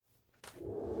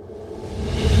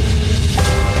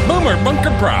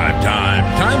Bunker Prime Time.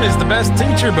 Time is the best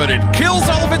teacher, but it kills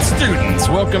all of its students.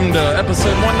 Welcome to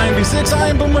episode 196. I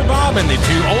am Boomer Bob, and the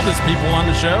two oldest people on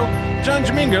the show, John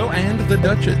Domingo and the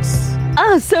Duchess.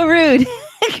 Oh, so rude.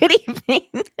 Good evening.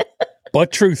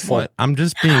 But truthful. What? I'm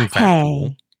just being factual.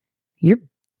 Hey, you're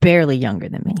barely younger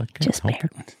than me. I can't Just help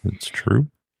barely. it. It's true.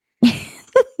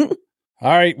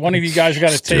 All right, one of you guys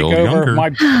got to take Still over.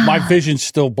 younger. My vision's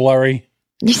still blurry.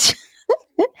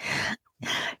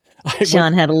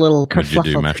 John had a little What did you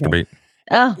do, kerfluffle today. masturbate?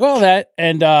 Oh, Well, that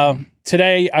and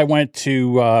today I went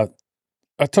to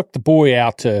I took the boy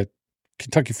out to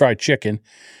Kentucky Fried Chicken,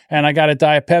 and I got a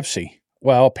Diet Pepsi.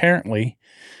 Well, apparently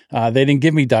they didn't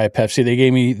give me Diet Pepsi; they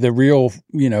gave me the real,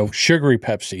 sugary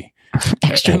Pepsi.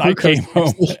 extra And I glucose came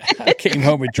home. Pepsi. I came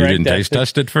home and You drank didn't that taste thing.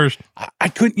 test it first? I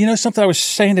couldn't. Something I was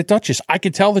saying to Duchess. I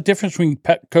could tell the difference between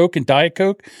Coke and Diet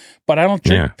Coke, but I don't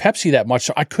drink Pepsi that much,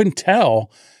 so I couldn't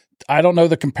tell. I don't know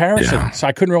the comparison, so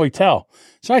I couldn't really tell.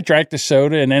 So I drank the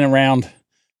soda, and then around,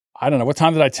 I don't know, what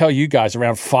time did I tell you guys?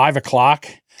 Around 5 o'clock.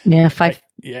 Yeah, 5.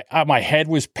 Yeah, my head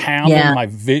was pounding. Yeah. My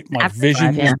After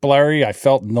vision 5, was blurry. I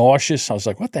felt nauseous. I was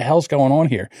like, "What the hell's going on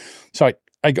here?" So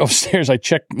I go upstairs. I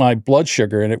checked my blood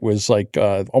sugar, and it was like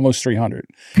almost 300.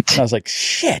 And I was like,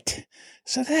 "Shit!"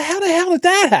 So how the hell did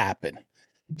that happen?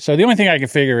 So the only thing I can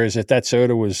figure is that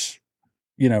soda was,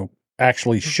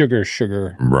 actually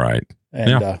sugar, Right.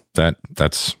 and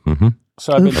That's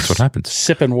so I've been that's what happens.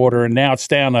 sipping water, and now it's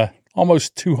down to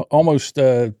almost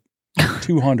 200.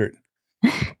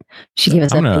 She gave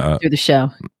us I'm that gonna- through the show.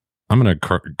 I'm going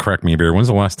to correct me, beer. When's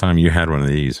the last time you had one of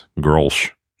these?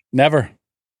 Grolsch. Never.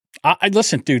 I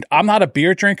listen, dude. I'm not a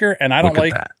beer drinker, and I don't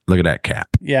like. that. Look at that cap.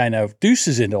 Yeah, I know. Deuce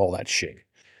is into all that shit.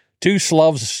 Deuce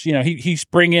loves, he's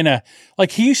bringing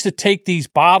he used to take these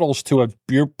bottles to a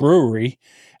beer brewery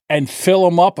and fill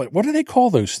them up. What do they call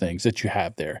those things that you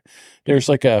have there? There's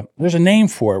a name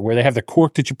for it where they have the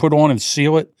cork that you put on and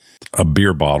seal it. A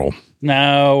beer bottle.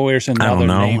 No, there's I another don't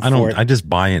know. name for it. I just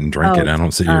buy it and drink it. I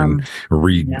don't sit here and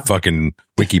read fucking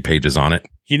wiki pages on it.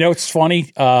 It's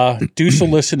funny. Deuce will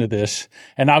listen to this,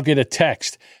 and I'll get a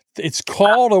text. It's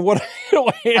called A growler.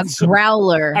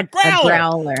 A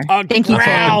growler. A Thank you, I thought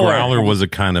Ted. a growler was a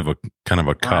kind of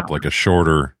a cup, like a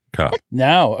shorter cup.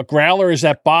 No, a growler is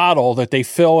that bottle that they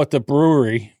fill at the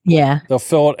brewery. Yeah. They'll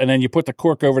fill it, and then you put the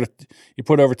cork you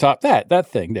put over top that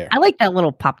thing there. I like that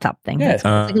little pop top thing. Yeah. It's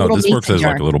like a little This works mason as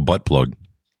jar. like a little butt plug.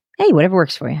 Hey, whatever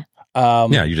works for you.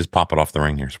 Yeah, you just pop it off the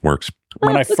ring here. It works.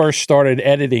 When I first started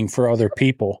editing for other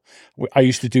people, I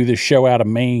used to do this show out of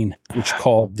Maine, which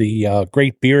called the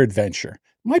Great Beer Adventure.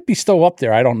 Might be still up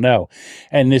there, I don't know.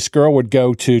 And this girl would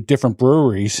go to different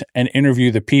breweries and interview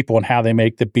the people and how they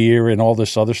make the beer and all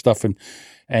this other stuff. And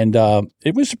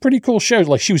it was a pretty cool show.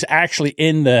 Like she was actually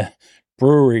in the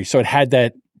brewery, so it had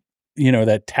that,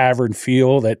 that tavern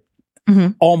feel, that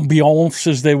ambiance,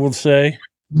 as they would say.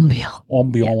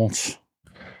 Ambiance.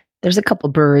 There's a couple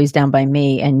breweries down by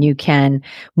me, and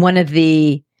one of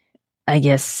the, I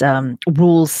guess,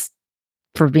 rules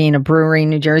for being a brewery in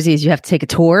New Jersey is you have to take a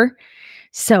tour.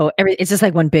 So it's just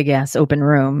like one big ass open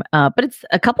room. But it's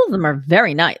a couple of them are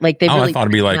very nice. Like they really. I thought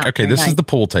it'd be like, out okay, very this nice. is the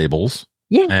pool tables.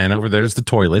 Yeah. And over there's the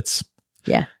toilets.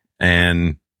 Yeah.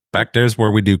 And back there's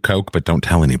where we do Coke, but don't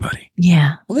tell anybody.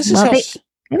 Yeah. Well, this is how.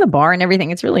 They have a bar and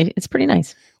everything. It's pretty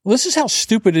nice. Well, this is how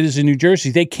stupid it is in New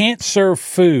Jersey. They can't serve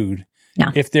food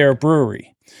if they're a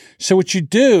brewery. So what you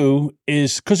do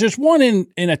is, because there's one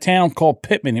in a town called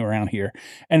Pittman around here,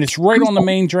 and it's right on the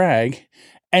main drag.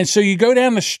 And so you go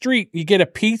down the street, you get a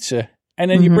pizza,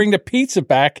 and then you bring the pizza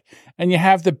back, and you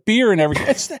have the beer and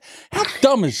everything. How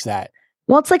dumb is that?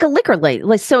 Well, it's like a liquor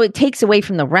license. So it takes away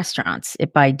from the restaurants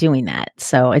by doing that.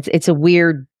 So it's a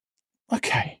weird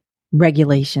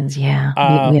regulations. Yeah.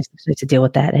 We have to deal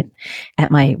with that at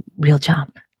my real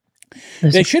job.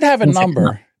 They should have a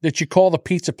number that you call the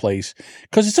pizza place,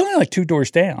 because it's only like 2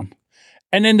 doors down.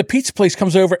 And then the pizza place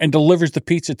comes over and delivers the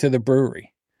pizza to the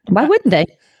brewery. Why wouldn't they?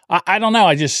 I don't know.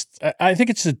 I think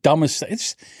it's the dumbest.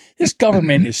 This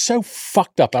government is so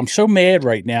fucked up. I'm so mad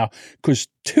right now because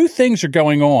 2 things are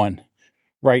going on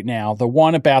right now. The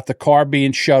one about the car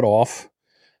being shut off.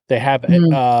 They have.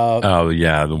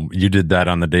 You did that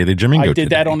on the Daily Jamingo. I did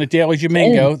that on the Daily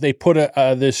Jamingo. They put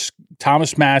this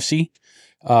Thomas Massey,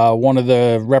 one of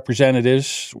the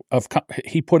representatives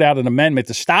he put out an amendment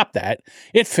to stop that.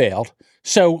 It failed.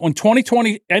 So in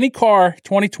 2020, any car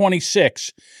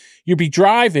 2026. You'll be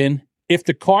driving. If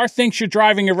the car thinks you're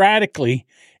driving erratically,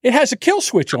 it has a kill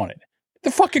switch on it.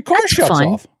 The fucking car shuts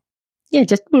off. Yeah,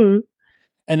 just. And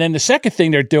then the second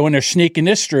thing they're doing, they're sneaking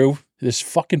this through, this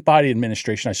fucking Biden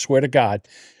administration, I swear to God.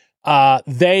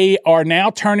 They are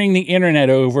now turning the internet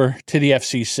over to the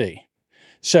FCC.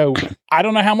 So I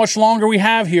don't know how much longer we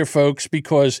have here, folks,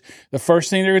 because the first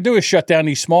thing they're going to do is shut down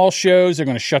these small shows. They're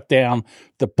going to shut down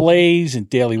The Blaze and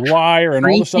Daily Wire and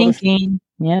all this other.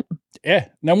 Yep. Yeah,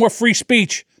 no more free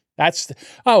speech. It's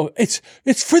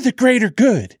for the greater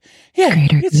good. Yeah,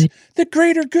 it's the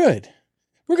greater good.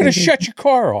 We're going to shut your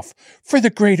car off for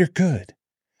the greater good.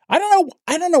 I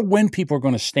don't know when people are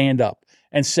going to stand up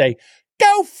and say,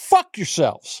 "Go fuck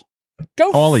yourselves."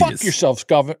 Go fuck yourselves,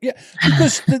 government. Yeah,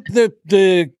 because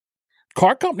the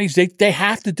car companies they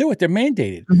have to do it. They're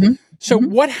mandated. Mm-hmm. So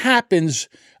what happens?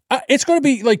 It's going to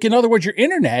be like, in other words, your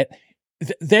internet.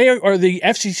 The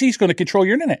FCC is going to control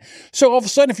your internet. So all of a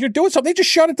sudden, if you're doing something, they just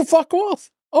shut it the fuck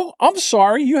off. Oh, I'm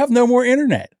sorry, you have no more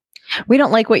internet. We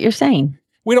don't like what you're saying.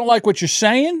 We don't like what you're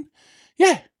saying.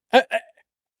 Yeah, at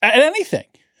anything.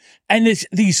 And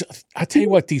I tell you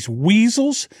what, these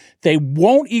weasels, they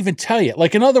won't even tell you.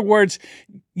 Like, in other words,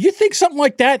 you think something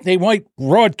like that, they might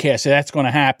broadcast it. That's going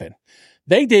to happen.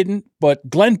 They didn't, but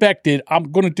Glenn Beck did.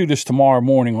 I'm going to do this tomorrow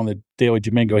morning on the Daily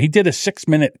Domingo. He did a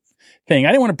 6-minute thing. I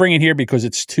didn't want to bring it here because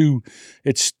it's too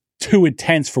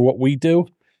intense for what we do.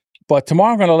 But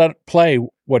tomorrow I'm going to let it play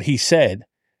what he said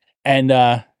and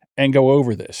go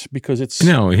over this because it's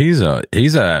he's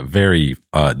a very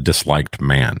disliked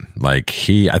man. Like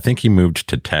I think he moved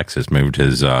to Texas, moved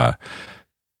his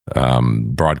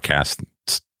broadcast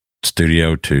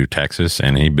studio to Texas,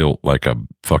 and he built like a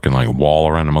fucking like wall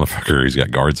around the motherfucker. He's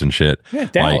got guards and shit. Yeah,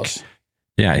 Dallas. Like,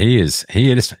 yeah, he is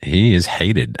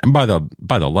hated, and by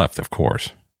the left, of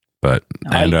course, but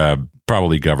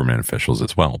probably government officials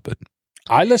as well. But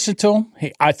I listen to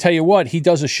him. I tell you what, he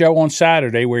does a show on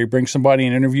Saturday where he brings somebody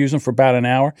and interviews them for about an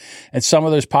hour, and some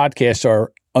of those podcasts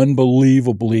are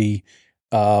unbelievably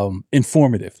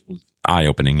informative.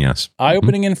 Eye-opening, yes.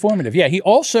 Eye-opening and informative. Yeah, he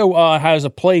also has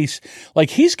a place, like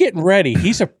he's getting ready.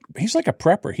 He's like a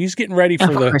prepper. He's getting ready for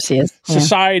the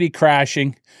society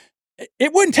crashing.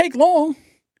 It wouldn't take long.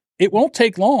 It won't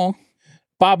take long.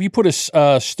 Bob, you put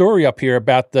a story up here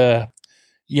about the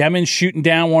Yemen shooting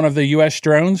down one of the U.S.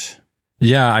 drones.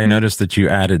 Yeah, I noticed that you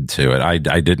added to it. I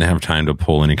didn't have time to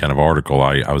pull any kind of article.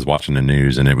 I was watching the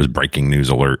news, and it was breaking news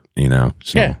alert,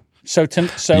 So. Yeah.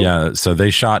 So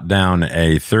they shot down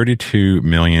a $32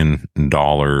 million.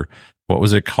 What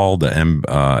was it called? The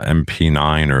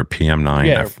MP9 or a PM9?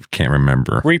 Yeah, I can't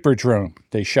remember. Reaper drone.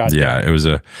 They shot down. Yeah, it was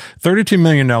a $32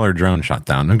 million drone shot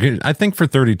down. Okay, I think for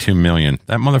 $32 million,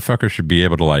 that motherfucker should be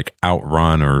able to like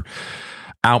outrun or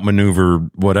outmaneuver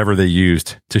whatever they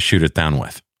used to shoot it down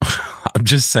with. I'm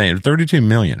just saying, $32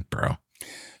 million, bro.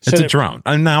 It's a drone.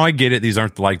 And now I get it. These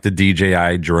aren't like the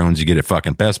DJI drones you get at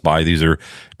fucking Best Buy. These are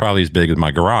probably as big as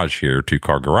my garage here,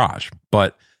 2-car garage.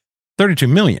 But $32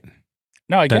 million.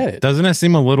 No, I get it. Doesn't that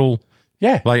seem a little...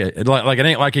 Yeah. Like it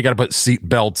ain't like you got to put seat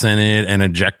belts in it and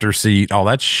ejector seat, all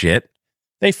that shit.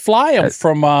 They fly them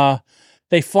from a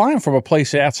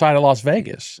place outside of Las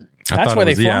Vegas. That's where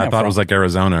they fly them from. I thought it was like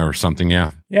Arizona or something,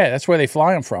 yeah. Yeah, that's where they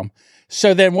fly them from.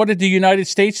 So then what did the United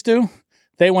States do?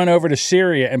 They went over to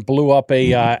Syria and blew up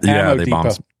a ammo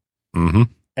depot. Mm-hmm.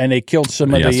 And they killed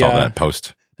some of the... I saw that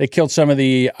post. They killed some of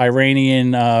the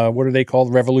Iranian, what are they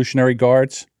called, Revolutionary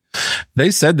Guards?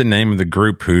 They said the name of the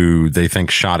group who they think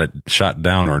shot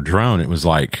down our drone. It was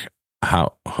like,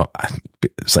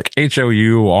 it's like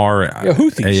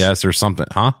HOURAS or something,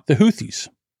 huh? The Houthis.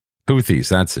 Houthis,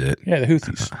 that's it. Yeah, the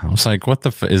Houthis. I was like, what the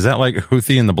is that like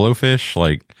Houthi and the Blowfish?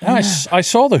 Like, I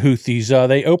saw the Houthis.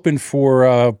 They opened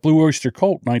for Blue Oyster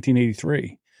Cult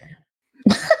 1983.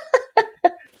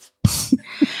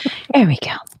 There we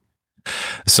go.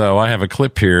 So I have a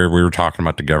clip here. We were talking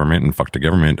about the government and fuck the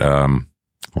government.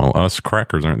 Well, us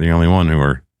crackers aren't the only one who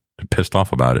are pissed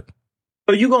off about it.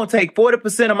 So you gonna take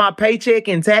 40% of my paycheck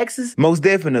in taxes? Most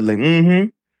definitely. Mm-hmm.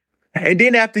 And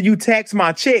then after you tax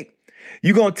my check,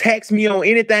 you gonna tax me on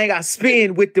anything I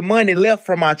spend with the money left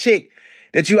from my check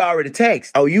that you already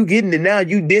taxed. Oh, you getting it now.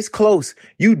 You this close.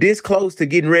 You this close to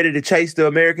getting ready to chase the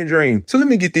American dream. So let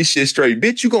me get this shit straight.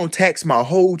 Bitch, you gonna tax my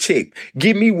whole check.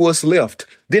 Give me what's left.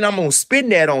 Then I'm gonna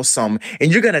spend that on something. And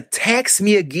you're gonna tax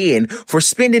me again for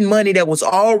spending money that was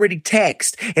already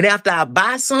taxed. And after I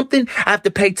buy something, I have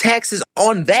to pay taxes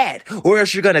on that. Or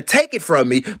else you're gonna take it from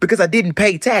me because I didn't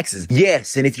pay taxes.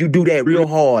 Yes, and if you do that real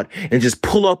hard and just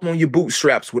pull up on your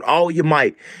bootstraps with all your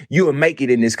might, you'll make it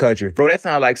in this country. Bro, that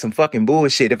sounds like some fucking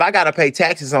bullshit. If I gotta pay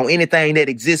taxes on anything that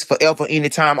exists forever,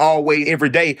 anytime, always, every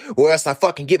day, or else I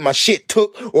fucking get my shit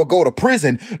took or go to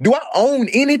prison, do I own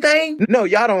anything? No,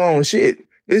 y'all don't own shit.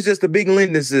 It's just a big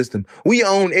lending system. We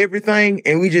own everything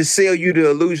and we just sell you the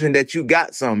illusion that you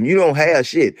got something. You don't have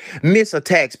shit. Miss a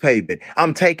tax payment.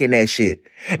 I'm taking that shit.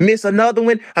 Miss another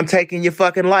one. I'm taking your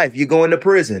fucking life. You're going to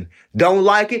prison. Don't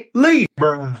like it? Leave,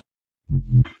 bro.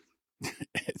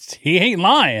 He ain't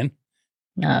lying.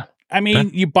 No. I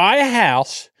mean, you buy a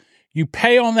house, you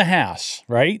pay on the house,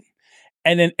 right?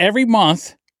 And then every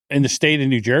month in the state of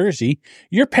New Jersey,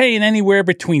 you're paying anywhere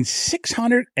between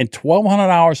 $600 and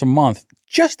 $1,200 a month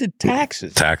just in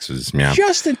taxes. Taxes, yeah.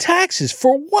 Just in taxes.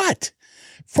 For what?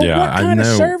 For Yeah, what I kind of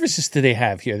know. services do they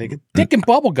have here? They get dick and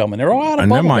bubble gum, and they're all out of I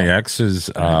know bubble my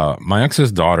gum.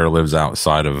 ex's daughter lives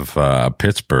outside of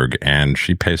Pittsburgh, and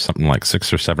she pays something like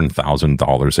 $6,000 or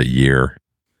 $7,000 a year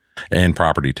in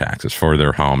property taxes for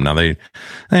their home. Now they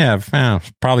have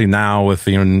probably now with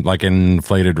the like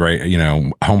inflated rate,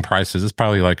 home prices, it's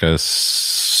probably like a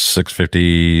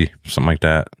 $650, something like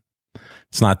that.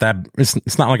 It's not that.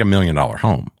 It's not like $1 million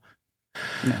home.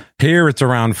 No. Here it's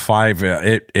around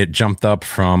 $5. It jumped up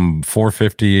from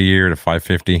 $450 a year to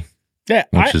 $550. Yeah,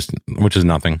 which is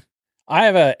nothing. I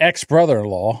have an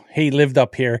ex-brother-in-law. He lived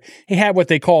up here. He had what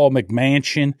they call a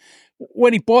McMansion.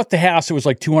 When he bought the house, it was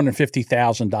like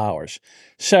 $250,000.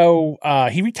 So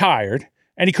he retired,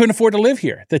 and he couldn't afford to live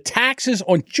here. The taxes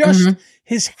on just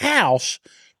his house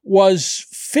was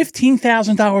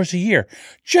 $15,000 a year,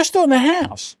 just on the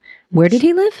house. Where did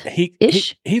he live? He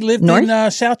lived North?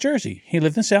 in South Jersey. He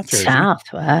lived in South Jersey. South.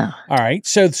 Wow. All right.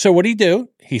 So what did he do?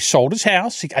 He sold his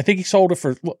house. I think he sold it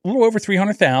for a little over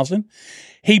 $300,000.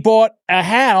 He bought a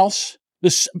house,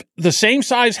 the same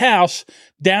size house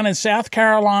down in South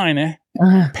Carolina,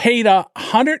 paid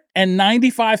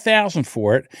 $195,000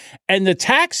 for it, and the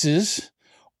taxes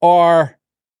are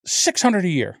 $600 a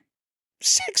year.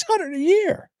 $600 a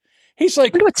year. He's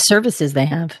like, I wonder what services they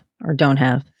have or don't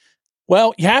have.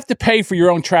 well, you have to pay for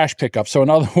your own trash pickup. So in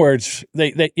other words,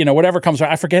 they whatever comes out,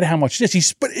 I forget how much it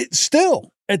is. But it's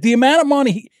still at the amount of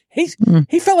money he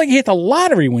felt like he hit the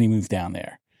lottery when he moved down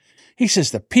there. He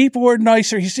says the people are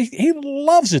nicer. He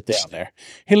loves it down there.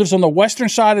 He lives on the western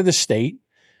side of the state,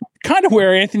 kind of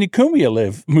where Anthony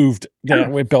Cumia moved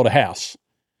down. We built a house.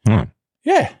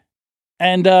 Yeah,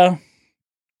 and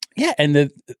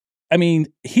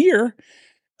here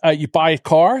you buy a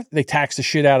car, they tax the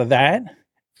shit out of that.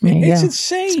 It's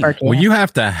insane. Sparky, Well, you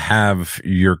have to have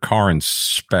your car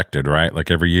inspected, right?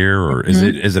 Like every year, or is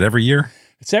it every year?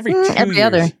 It's every 2 every years.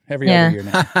 other. Every Yeah. other year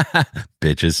now.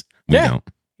 Bitches. We Yeah. don't.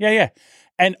 Yeah.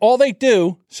 And all they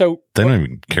do, so They don't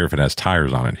even care if it has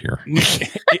tires on it here.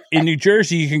 in New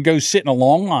Jersey, you can go sit in a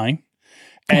long line,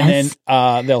 and Yes.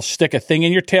 then they'll stick a thing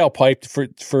in your tailpipe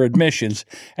for admissions,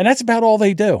 and that's about all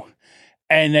they do.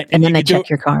 And And you then they can do check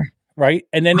your car. right,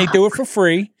 and then they do it for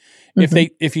free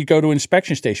if you go to an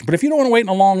inspection station. But if you don't want to wait in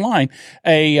a long line,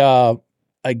 a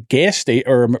gas station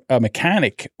or a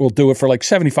mechanic will do it for like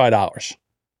 $75.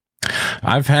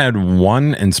 I've had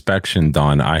one inspection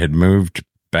done. I had moved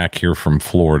back here from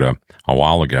Florida a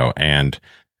while ago, and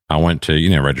I went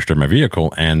to, register my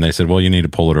vehicle, and they said, well, you need to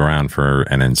pull it around for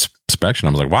an inspection.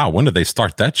 I was like, wow, when did they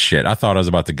start that shit? I thought I was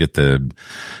about to get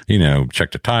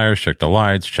check the tires, check the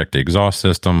lights, check the exhaust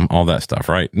system, all that stuff,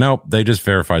 right? Nope. They just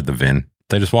verified the VIN.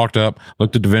 They just walked up,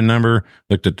 looked at the VIN number,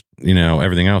 looked at,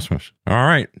 everything else. All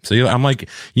right. So I'm like,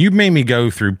 you made me go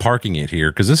through parking it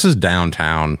here because this is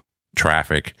downtown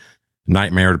traffic,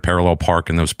 nightmare to parallel park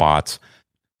in those spots.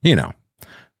 You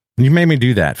made me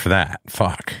do that for that.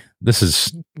 Fuck. This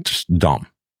is just dumb.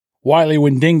 Wiley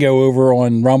Windingo over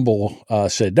on Rumble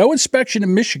said, no inspection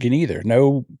in Michigan either.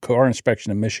 No car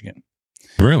inspection in Michigan.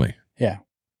 Really? Yeah.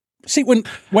 See, when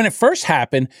it first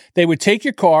happened, they would take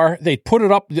your car, they'd put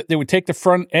it up, they would take the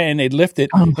front end, they'd lift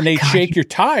it, and they'd shake your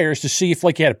tires to see if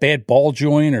like you had a bad ball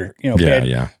joint or,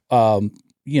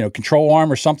 control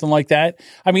arm or something like that.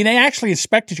 I mean, they actually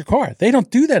inspected your car. They don't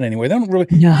do that anyway. They don't really.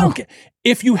 No. I don't get,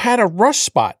 if you had a rust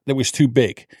spot that was too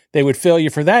big, they would fail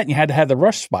you for that, and you had to have the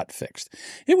rust spot fixed.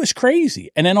 It was crazy.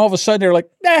 And then all of a sudden, they're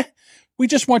like, nah, we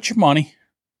just want your money.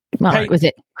 Well, was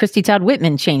it Christy Todd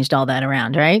Whitman changed all that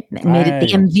around, right? Made it the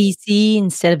MVC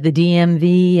instead of the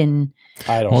DMV, and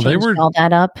I don't. Well, know. they were all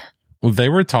that up. Well, they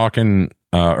were talking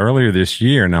earlier this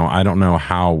year. Now, I don't know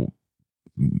how,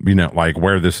 like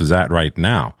where this is at right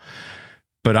now,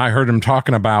 but I heard him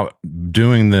talking about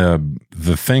doing the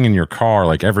thing in your car,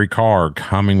 like every car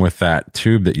coming with that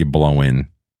tube that you blow in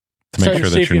to make sure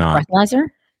that you're not. Breathalyzer?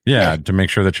 Yeah, to make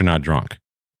sure that you're not drunk.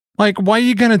 Like, why are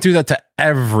you going to do that to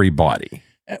everybody?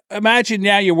 Imagine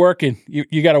now you're working,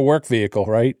 you got a work vehicle,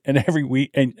 right? And every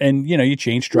week, and you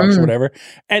change trucks or whatever.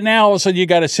 And now all of a sudden you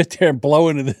got to sit there and blow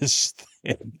into this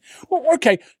thing. Well,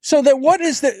 okay. So then what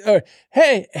is the,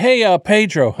 hey,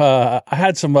 Pedro, I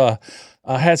had some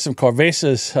I had some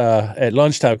Carvesas at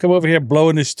lunchtime. Come over here,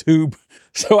 blowing this tube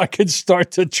so I could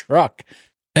start the truck.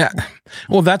 Yeah.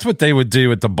 Well, that's what they would do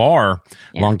at the bar a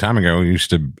Yeah. long time ago. We used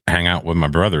to hang out with my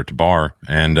brother at the bar,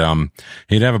 and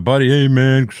he'd have a buddy. Hey,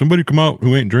 man, somebody come out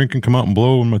who ain't drinking, come out and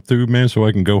blow in my tube, man, so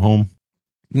I can go home.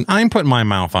 I ain't putting my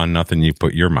mouth on nothing you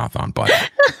put your mouth on, buddy.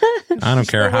 I don't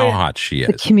care how hot she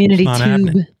The is. community It's not tube.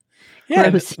 happening. Yeah,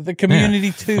 Gross. the community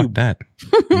Yeah, fuck tube. that.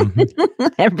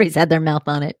 Mhm. Everybody's had their mouth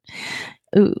on it.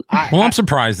 Ooh. Well, I'm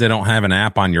surprised they don't have an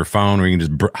app on your phone where you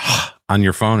can just on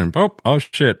your phone and oh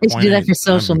shit. They should do that 0.8. for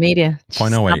social media. Just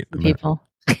 0.08. stop the people.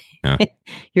 Yeah.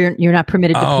 You're not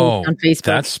permitted to Oh, post on Facebook.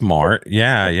 that's smart.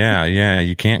 Yeah.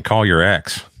 You can't call your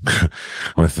ex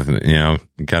with, you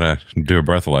gotta do a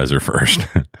breathalyzer first.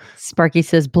 Sparky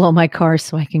says, blow my car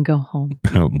so I can go home.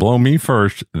 Blow me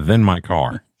first, then my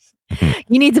car.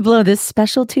 You need to blow this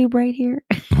special tube right here.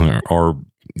 Or,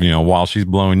 while she's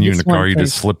blowing you in This the car, one you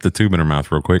just first. slip the tube in her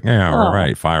mouth real quick. Yeah, all Oh.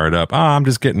 right, fire it up. I'm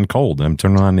just getting cold. I'm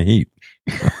turning on the heat.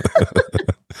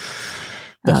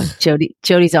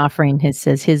 Jody's offering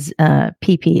says his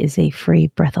PP is a free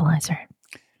breathalyzer.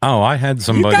 Oh, I had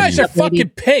somebody. You guys are Lady. fucking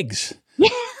pigs.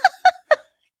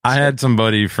 I had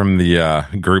somebody from the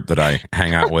group that I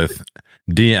hang out with.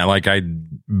 I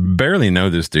barely know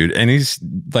this dude, and he's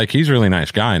a really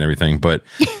nice guy and everything. But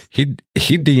he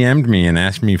DM'd me and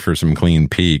asked me for some clean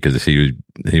pee because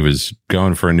he was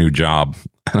going for a new job,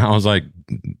 and I was like,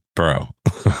 bro,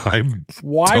 I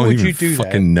Why don't would even you do that?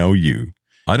 fucking know you.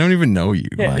 I don't even know you.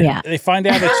 Yeah. Like, Yeah. They find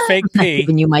out it's fake Not pee.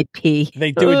 giving you my pee.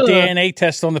 They do a Ugh. DNA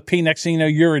test on the pee. Next thing you know,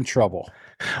 you're in trouble.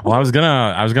 Well, I was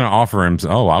gonna offer him.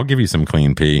 Oh, I'll give you some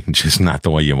clean pee, just not the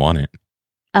way you want it.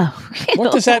 Oh,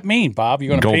 What does that mean, Bob?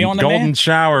 You're going to pee on the golden man?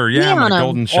 shower, yeah, Pee I'm on gonna him.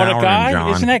 golden On a shower, guy?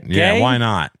 John. Isn't that Yeah, gay? why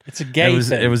not? It's a gay It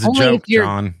thing. was a Only joke, if you're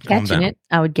John. Calm catching down. it,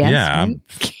 I would guess. Yeah, right?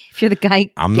 If you're the guy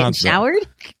I'm getting not the- showered,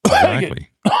 Exactly.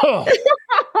 that's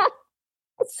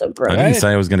so I gross. didn't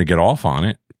say I was going to get off on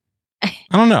it.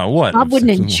 I don't know what. Bob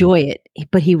wouldn't enjoy it,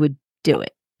 but he would do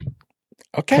it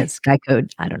Okay. because Sky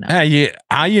Code. I don't know. Hey,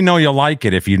 how you know you like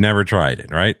it if you never tried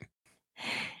it, right?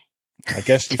 I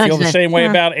guess you feel the same way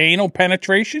about anal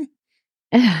penetration?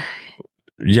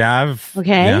 Yeah,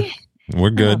 Okay.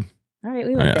 we're good. All right,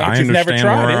 we I, went there. I you've never understand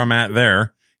tried where it. I'm at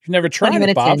there. You've never 20 tried it,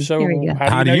 minutes Bob, in. so Here we go.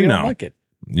 how do you know you don't know? like it?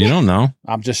 You don't know.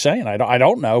 I'm just saying. I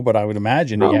don't know, but I would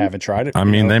imagine that you haven't tried it. I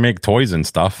mean, they make toys and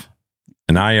stuff,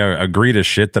 and I agree to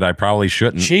shit that I probably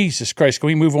shouldn't. Jesus Christ. Can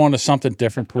we move on to something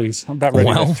different, please? I'm about ready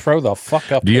Well, to throw the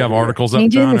fuck up. Do you have over here. articles up,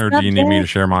 Changing John, the or do you need me to subject?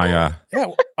 share my? Yeah,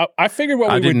 I figured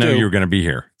what I we didn't would know do. you were going to be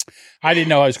here. I didn't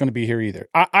know I was going to be here either.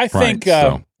 I think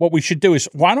so- what we should do is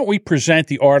why don't we present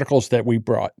the articles that we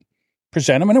brought?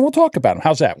 Present them and then we'll talk about them.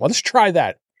 How's that? Well, let's try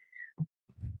that.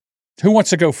 Who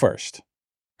wants to go first?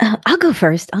 I'll go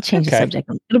first. I'll change the Okay. subject.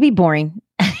 It'll be boring.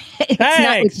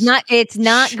 It's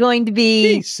not going to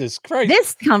be Jesus Christ.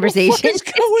 this What conversation. is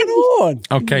going on?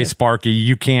 Okay, Sparky,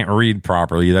 you can't read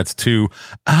properly. That's two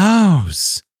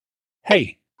O's.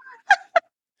 Hey,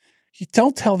 you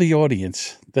don't tell the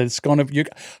audience that it's going to.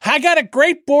 I got a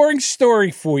great boring story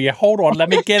for you. Hold on, let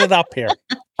me get it up here.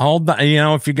 Hold on,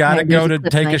 if you got to Yeah, go there's to a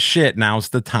clip take a knife. shit, now's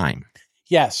the time.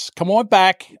 Yes, come on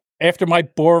back after my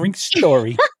boring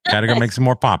story. Got to go make some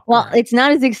more popcorn. Well, it's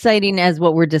not as exciting as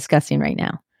what we're discussing right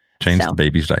now. Change so. the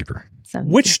baby's diaper. So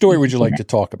Which story would you like to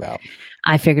talk about?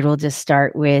 I figured we'll just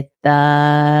start with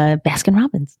Baskin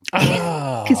Robbins.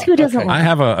 Because who doesn't I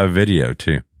have a video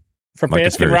too. from Like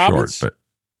it's Baskin very Robbins? short, but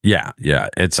yeah.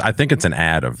 I think it's an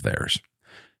ad of theirs.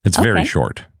 It's very Okay.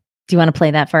 short. Do you want to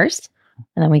play that first?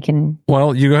 And then we can.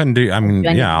 Well, you go ahead and do. I mean, Do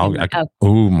I need yeah. to do-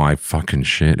 Oh, my fucking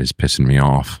shit is pissing me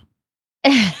off.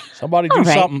 Somebody do All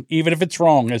right. something, even if it's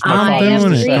wrong. As my I I'm father am used to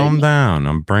doing it. say. Calm down.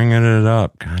 I'm bringing it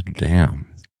up. God damn.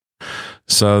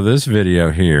 So this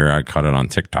video here, I caught it on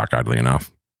TikTok, oddly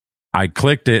enough. I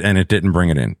clicked it and it didn't bring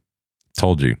it in.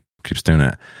 Told you. Keeps doing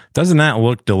that. Doesn't that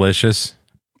look delicious?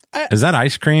 Is that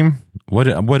ice cream? What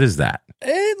is that?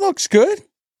 It looks good.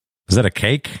 Is that a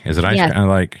cake? Is it ice Yeah. cream?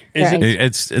 Like, Is Right.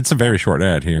 it? it's a very short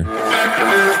ad here.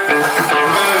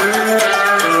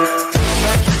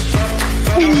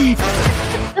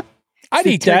 I'd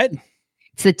eat that.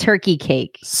 It's a turkey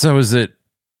cake. So is it?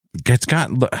 It's got.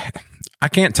 I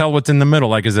can't tell what's in the middle.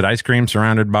 Like, is it ice cream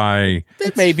surrounded by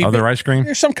Maybe other ice cream?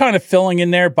 there's some kind of filling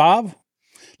in there, Bob.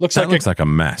 Looks That like looks a like a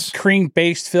mess.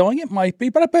 cream-based filling. It might be,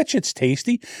 but I bet you it's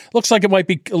tasty. Looks like it might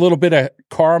be a little bit of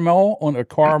caramel on a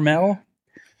caramel.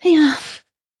 Yeah.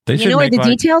 They You should know where make the like,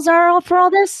 details are all for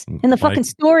all this? In the fucking Like-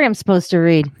 story I'm supposed to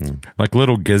read. like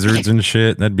little gizzards and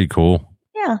shit. That'd be cool.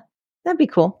 Yeah, that'd be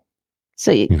cool.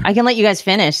 So I can let you guys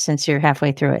finish since you're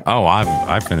halfway through it. Oh,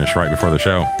 I finished right before the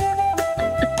show.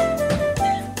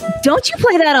 Don't you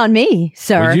play that on me,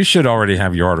 sir. Well, you should already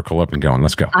have your article up and going.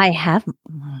 Let's go. I have.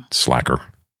 Slacker.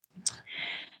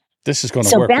 This is going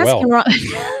to work well.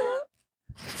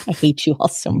 I hate you all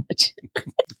so much.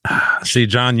 See,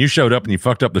 John, you showed up and you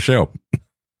fucked up the show.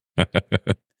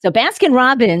 So Baskin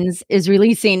Robbins is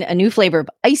releasing a new flavor of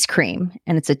ice cream,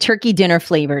 and it's a turkey dinner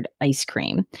flavored ice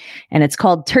cream, and it's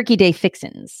called Turkey Day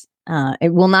Fixins.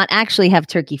 It will not actually have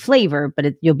turkey flavor,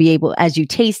 but you'll be able, as you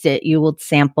taste it, you will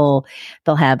sample.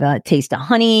 They'll have a taste of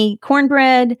honey,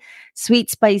 cornbread,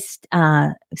 spiced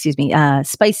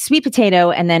sweet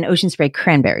potato, and then ocean spray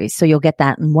cranberries. So you'll get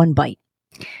that in one bite.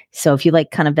 So if you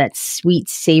like kind of that sweet,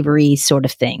 savory sort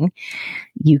of thing,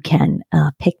 you can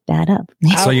pick that up.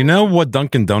 So you know what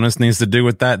Dunkin' Donuts needs to do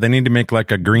with that? They need to make like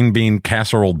a green bean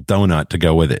casserole donut to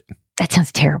go with it. That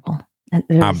sounds terrible.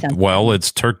 Well,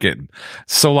 it's turkey.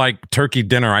 So like turkey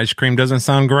dinner ice cream doesn't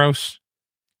sound gross?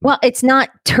 Well, it's not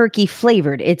turkey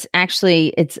flavored. It's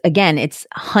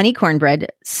honey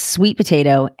cornbread, sweet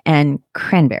potato, and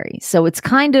cranberry. So it's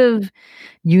kind of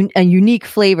a unique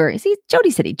flavor. See,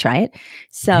 Jody said he'd try it.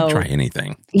 So He'd try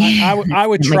anything. I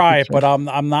would try it, but I'm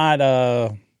not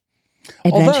adventurous.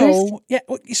 Although, yeah,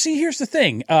 well, you see, here's the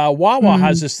thing. Wawa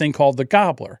has this thing called the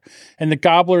Gobbler, and the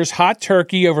Gobbler is hot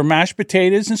turkey over mashed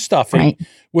potatoes and stuffing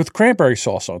with cranberry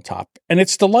sauce on top, and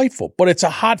it's delightful. But it's a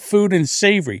hot food and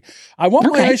savory. I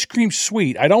want my ice cream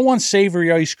sweet. I don't want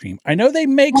savory ice cream. I know they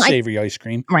make savory ice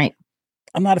cream. Right.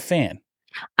 I'm not a fan.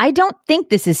 I don't think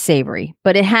this is savory,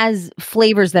 but it has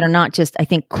flavors that are not just, I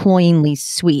think, cloyingly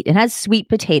sweet. It has sweet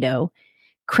potato.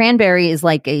 Cranberry is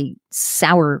like a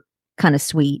sour kind of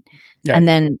sweet. Yeah. And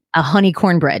then a honey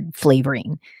cornbread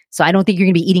flavoring. So I don't think you're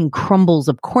going to be eating crumbles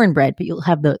of cornbread, but you'll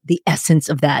have the essence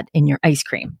of that in your ice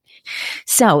cream.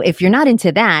 So if you're not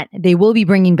into that, they will be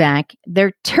bringing back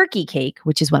their turkey cake,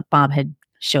 which is what Bob had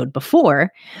showed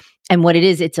before. And what it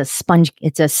is, it's a sponge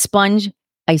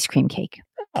ice cream cake.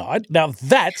 Oh, now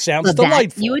that sounds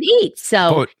delightful. That you would eat.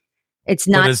 So it's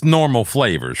not. But it's normal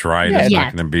flavors, right? Yeah. It's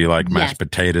not going to be like mashed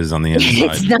potatoes on the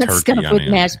inside. It's not stuffed with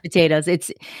mashed potatoes.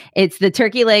 It's the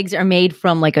turkey legs are made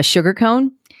from like a sugar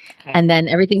cone, and then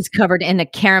everything's covered in a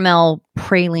caramel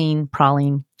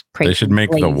praline. They should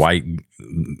make the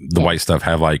white stuff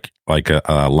have like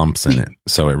lumps in it,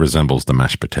 so it resembles the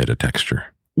mashed potato texture.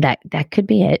 That could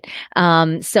be it.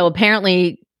 So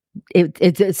apparently.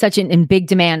 It's such in big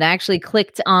demand. I actually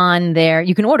clicked on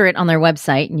you can order it on their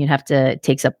website, and you have to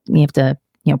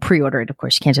pre-order it. Of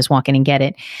course, you can't just walk in and get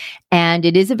it. And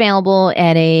it is available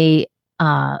at a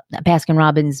Baskin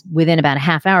Robbins within about a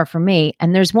half hour from me.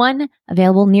 And there's one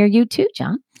available near you too,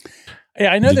 John.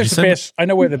 Yeah, I know I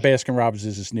know where the Baskin Robbins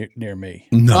is near me.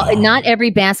 No. Well, not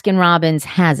every Baskin Robbins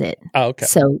has it. Oh, okay.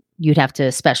 So you'd have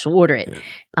to special order it.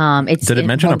 Did it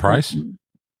mention a price?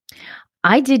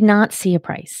 I did not see a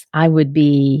price. I would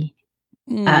be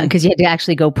because you had to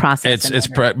actually go process. It's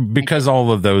because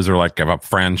all of those are like a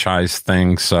franchise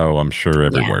thing, so I'm sure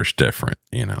everywhere's different.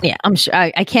 You know. Yeah, I'm sure.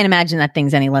 I can't imagine that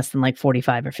thing's any less than like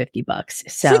 $45 or $50.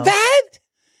 So for that?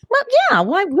 Well, yeah.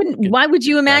 Why would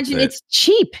you imagine it's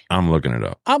cheap? I'm looking it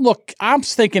up. I'm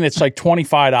thinking it's like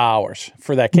 $25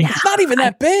 for that cake. No, it's not even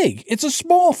that big. It's a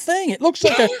small thing. It looks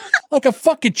like a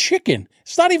fucking chicken.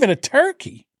 It's not even a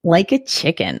turkey. Like a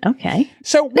chicken. Okay.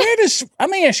 So let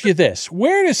me ask you this.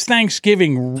 Where does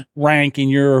Thanksgiving rank in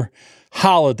your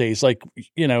holidays? Like,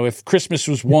 if Christmas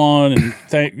was one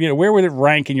and, where would it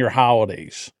rank in your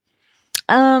holidays?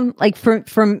 Like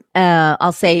from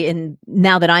I'll say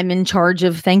now that I'm in charge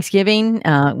of Thanksgiving,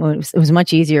 it was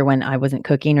much easier when I wasn't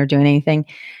cooking or doing anything.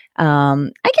 I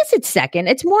guess it's second.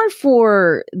 It's more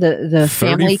for the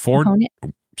family component.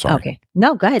 Sorry. Okay.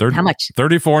 No, go ahead. How much?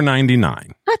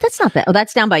 $34.99. Oh, that's not bad. Oh,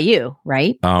 that's down by you,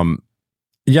 right?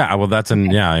 Yeah. Well,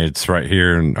 it's right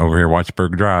here and over here,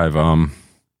 Watchburg Drive. Nice.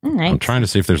 I'm trying to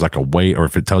see if there's like a weight or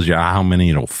if it tells you how many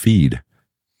it'll feed.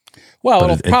 Well,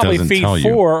 it'll probably feed 4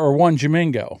 or 1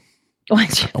 Jamingo.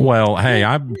 Well, hey,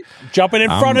 I'm jumping in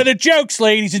front of the jokes,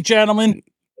 ladies and gentlemen.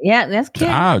 Yeah, that's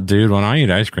cute. Dude, when I eat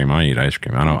ice cream,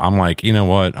 I'm like, you know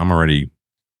what? I'm already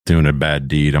doing a bad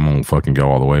deed. I'm gonna fucking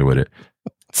go all the way with it.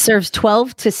 Serves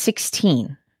 12 to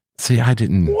 16. See, I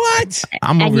didn't. What?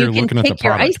 I'm over here looking at the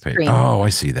product page. Oh, I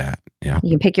see that. Yeah. You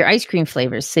can pick your ice cream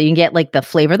flavors. So you can get like the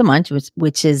flavor of the month,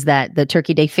 which is the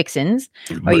Turkey Day Fixins,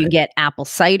 or you can get apple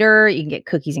cider. You can get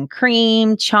cookies and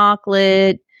cream,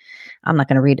 chocolate. I'm not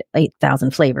going to read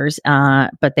 8,000 flavors,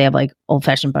 but they have like old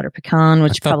fashioned butter pecan,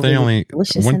 which probably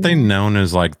delicious. Weren't they known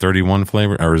as like 31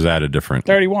 flavor, or is that a different?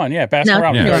 31, yeah. Baskin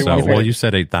Robbins. Yeah, so, well, you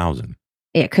said 8,000.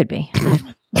 Yeah, it could be.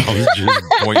 I was just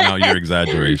pointing out your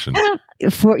exaggeration.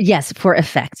 For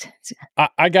effect.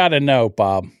 I got to know,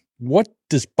 Bob. What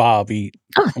does Bob eat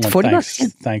Oh, it's on $40. Yeah.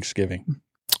 Thanksgiving?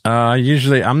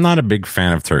 Usually, I'm not a big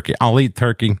fan of turkey. I'll eat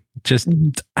turkey, just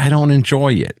I don't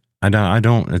enjoy it. I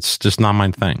don't. It's just not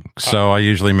my thing. So I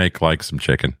usually make like some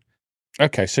chicken.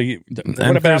 Okay, so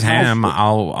And if there's ham,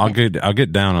 I'll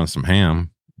get down on some ham.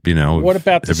 You know. What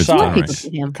about the if it's A lot done of right. people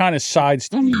eat ham. What kind of sides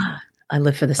do you eat? I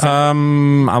live for the side.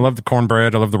 I love the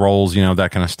cornbread. I love the rolls. You know,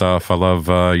 that kind of stuff. I love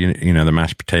you know the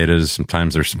mashed potatoes.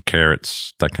 Sometimes there's some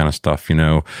carrots, that kind of stuff. You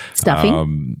know,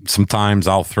 Stuffing. Sometimes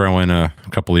I'll throw in a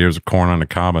couple of ears of corn on the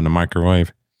cob in the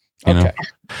microwave. You know, Okay.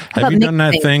 have you done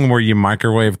that mixed thing where you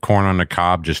microwave corn on the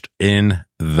cob just in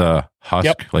the husk?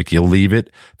 Yep. Like you leave it.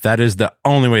 That is the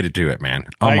only way to do it, man.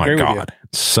 Oh I my agree with you. God,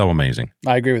 it's so amazing.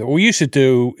 I agree with it. What we used to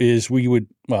do is we would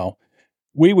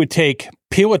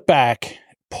peel it back,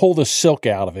 pull the silk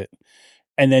out of it,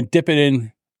 and then dip it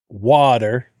in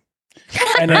water,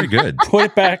 and Very then good. put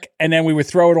it back, and then we would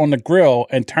throw it on the grill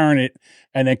and turn it,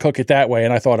 and then cook it that way.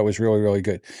 And I thought it was really, really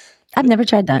good. I've never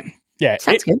tried that. Yeah.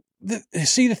 Sounds good.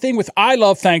 See, the thing with I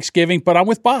love Thanksgiving, but I'm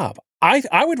with Bob.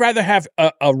 I would rather have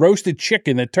a roasted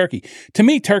chicken than turkey. To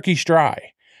me, turkey's dry.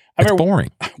 I It's remember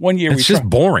boring. one year It's just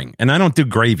boring, and I don't do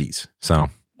gravies, so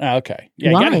okay. Yeah,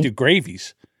 you got to Why? do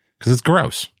gravies. because it's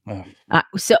gross.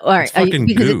 So, all right. It's fucking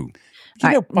goo. You know,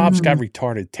 All right. Bob's got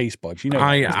retarded taste buds. You know,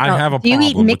 I Oh, have a do you eat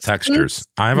problem with mixed textures. foods?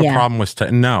 I have a Yeah. problem with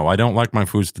no. I don't like my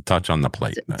foods to touch on the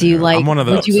plate. Do you like? I'm one of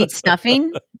those. Would you eat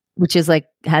stuffing, which is like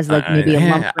has like maybe a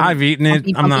lump? of I've eaten it.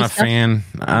 lumpy, I'm not a bumpy stuff? fan.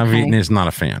 I've Okay. eaten it. It's not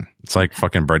a fan. It's like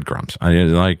fucking breadcrumbs. I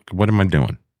like. What am I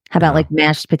doing? How about No. like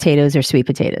mashed potatoes or sweet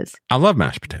potatoes? I love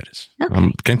mashed potatoes.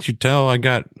 Okay. Can't you tell? I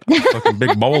got a fucking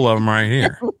big bowl of them right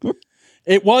here.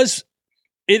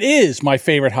 it is my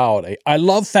favorite holiday. I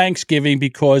love Thanksgiving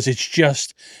because it's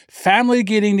just family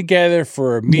getting together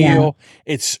for a meal.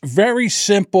 It's very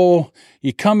simple.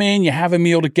 You come in, you have a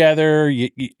meal together.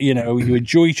 You know, you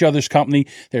enjoy each other's company.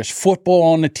 There's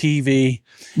football on the TV.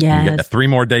 You Yes. got 3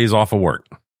 more days off of work.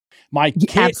 My Yeah, kid,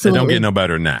 They absolutely. don't get no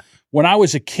better than that. when I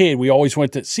was a kid, we always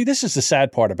went to see. This is the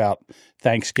sad part about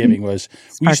Thanksgiving was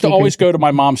we used to Sparky always Christmas. go to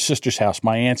my mom's sister's house,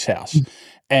 my aunt's house,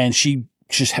 and she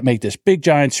just make this big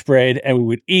giant spread, and we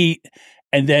would eat,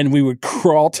 and then we would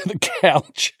crawl to the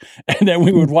couch, and then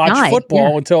we would watch Die,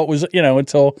 football yeah. until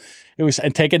it was,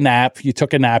 and take a nap. You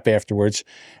took a nap afterwards,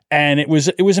 and it was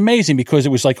amazing because it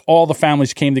was like all the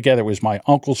families came together. It was my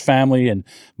uncle's family and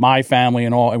my family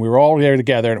and all, and we were all there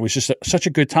together, and it was just such a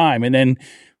good time. And then,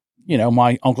 you know,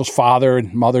 my uncle's father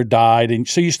and mother died, and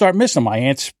so you start missing them. My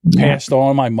aunt's passed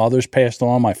on, my mother's passed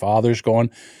on, my father's gone.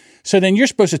 So then you're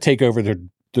supposed to take over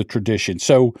the tradition.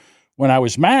 So when I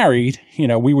was married, you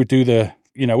know, we would do the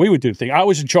thing. I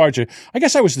was in charge of, I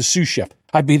guess I was the sous chef.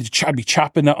 I'd be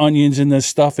chopping the onions and the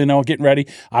stuff and all getting ready.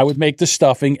 I would make the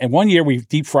stuffing. And one year we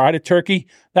deep fried a turkey.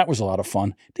 That was a lot of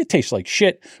fun. It did taste like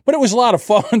shit, but it was a lot of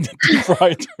fun to deep fry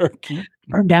a turkey.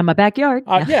 Burned down my backyard.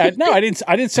 I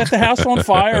didn't set the house on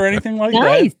fire or anything like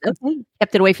Nice. that. Okay.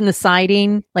 Kept it away from the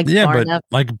siding, like Yeah, far but enough.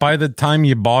 like by the time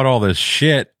you bought all this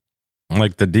shit,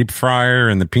 like the deep fryer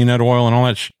and the peanut oil and all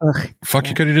that Ugh. fuck,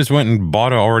 you could have just went and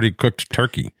bought a already cooked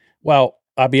turkey. Well,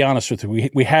 I'll be honest with you.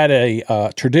 We had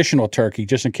a traditional turkey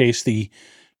just in case the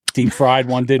deep fried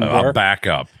one didn't A work.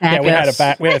 backup. Yeah, we had a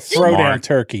throwdown Smart.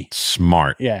 turkey.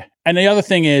 Smart. Yeah. And the other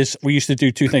thing is we used to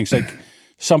do two things. Like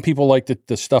some people like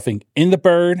the stuffing in the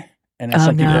bird, and then Oh,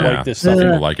 some people no. like this Some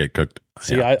stuffing. people like it cooked.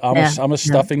 See, Yeah. I'm a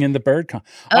stuffing in the bird.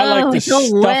 I like to it's so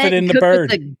stuff wet, it in the cooked with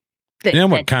bird. You know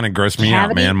what kind of grossed me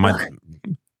out, cavity? man?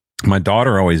 My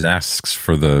daughter always asks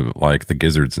for the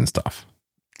gizzards and stuff.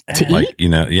 To Like, eat? you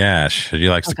know, yeah, she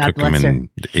likes Oh, to God cook them bless and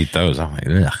eat those. I'm like,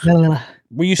 ugh. Ugh.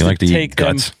 We used You to like to take eat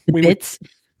them. guts? The We would, bits.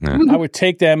 I would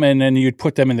take them and then you'd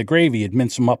put them in the gravy. You'd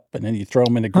mince them up and then you throw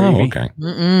them in the Oh, gravy. okay.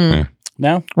 Mm-mm.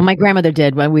 No, Well, my grandmother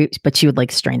did but she would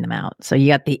like strain them out. So you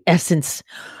got the essence,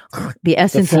 the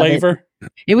of it. flavor.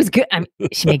 It was good.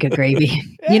 She made good gravy.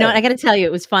 You know, I got to tell you,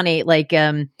 it was funny. Like,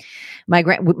 my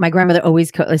grandmother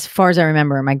always cooked. As far as I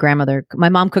remember, my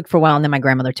mom cooked for a while, and then my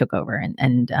grandmother took over,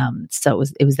 and so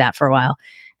it was that for a while.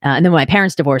 And then when my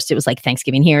parents divorced, it was like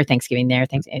Thanksgiving here, Thanksgiving there,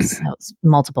 it was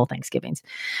multiple Thanksgivings.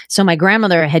 So my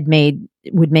grandmother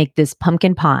would make this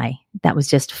pumpkin pie that was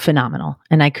just phenomenal,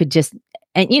 and I could just.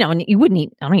 And you know, and I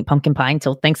don't eat pumpkin pie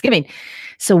until Thanksgiving.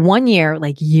 So one year,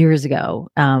 like years ago,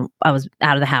 I was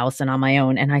out of the house and on my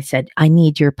own, and I said, "I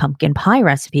need your pumpkin pie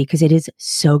recipe because it is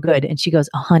so good." And she goes,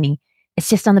 "Oh, honey, it's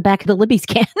just on the back of the Libby's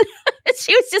can."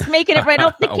 She was just making it right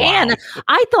off the can. Wow.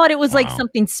 I thought it was like Wow.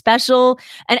 something special,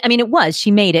 and I mean, it was.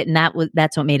 She made it, and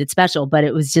that's what made it special. But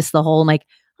it was just the whole like,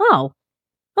 oh,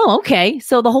 oh, okay.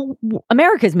 So the whole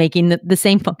America's making the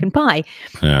same fucking pie.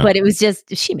 Yeah. But it was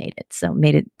just, she made it. So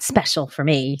made it special for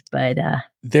me. But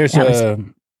There's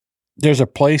a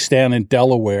place down in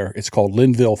Delaware. It's called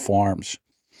Linville Farms.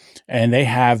 And they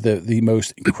have the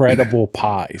most incredible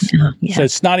pies. yeah. So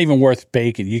it's not even worth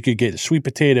baking. You could get sweet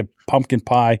potato pumpkin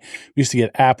pie. We used to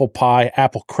get apple pie,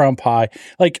 apple crumb pie.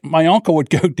 Like my uncle would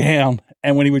go down,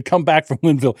 and when he would come back from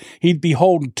Linville, he'd be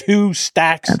holding 2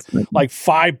 stacks, like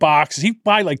 5 boxes. He'd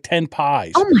buy like 10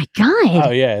 pies. Oh my God.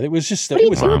 Oh yeah, it was just What do it you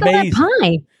was do with all that amazing.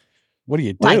 pie? What do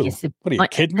you do? Well, I guess What are you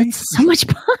kidding me? That's so much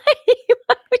pie.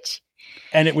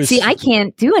 And it was See, I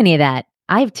can't do any of that.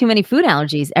 I have too many food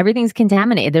allergies. Everything's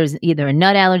contaminated. There's either a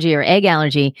nut allergy or egg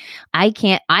allergy.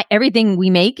 Everything we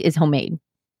make is homemade.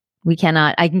 We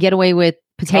cannot. I can get away with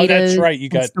potatoes. Oh, that's right. You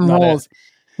and got some nut rolls.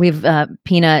 We have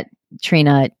peanut, tree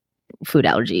nut, food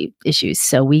allergy issues,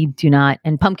 so we do not.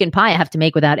 And pumpkin pie, I have to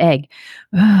make without egg.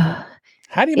 How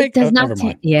do you make? It does not. Never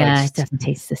mind. Yeah, it doesn't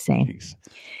taste the same. Jeez.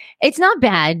 It's not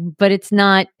bad, but it's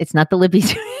not. It's not the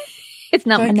Libby's. It's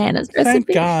not Banana's recipe.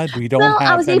 Thank God we don't well,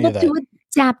 have I was any able of that. to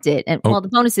adapt it, and well, the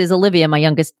bonus is Olivia, my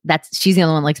youngest. She's the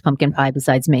only one that likes pumpkin pie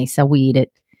besides me, so we eat it.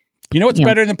 You know what's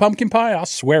better than pumpkin pie? I'll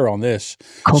swear on this.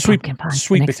 Cold pumpkin pie.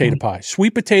 Sweet potato pie.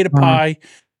 Sweet potato pie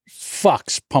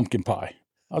fucks pumpkin pie.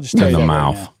 I'll just tell In you the that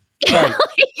mouth. Right now.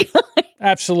 Right.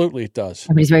 Absolutely, it does.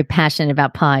 Everybody's very passionate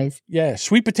about pies. Yeah,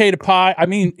 sweet potato pie. I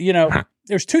mean,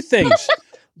 there's 2 things.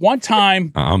 One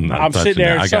time, I'm sitting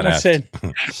there, and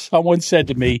someone said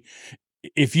to me,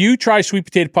 "If you try sweet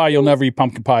potato pie, you'll never eat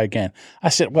pumpkin pie again." I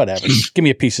said, "Whatever. Just give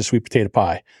me a piece of sweet potato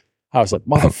pie." I was like,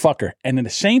 "Motherfucker!" And then the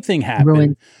same thing happened.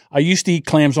 Ruined. I used to eat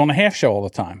clams on a half shell all the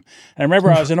time. And I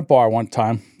remember I was in a bar one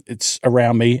time. It's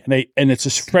around me, and it's a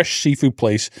fresh seafood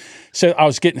place. So I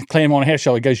was getting a clam on a half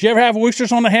shell. He goes, "You ever have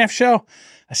oysters on the half shell?"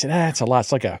 I said, "That's a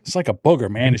lot. It's like a booger,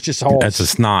 man. It's just all." That's a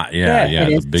snot. Yeah, Yeah,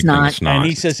 it's a big thing of snot. And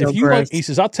he says, So "If you like," he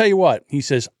says, "I'll tell you what." He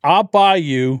says, "I'll buy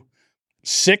you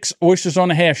 6 oysters on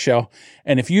the half shell,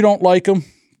 and if you don't like them,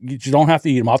 you don't have to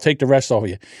eat them. I'll take the rest off of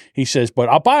you." He says, "But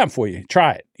I'll buy them for you.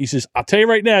 Try it." He says, "I'll tell you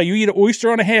right now, you eat an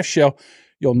oyster on a half shell,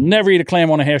 you'll never eat a clam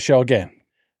on a half shell again."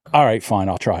 All right, fine,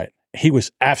 I'll try it. He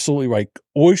was absolutely right.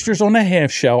 Oysters on the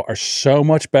half shell are so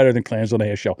much better than clams on the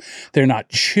half shell. They're not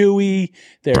chewy.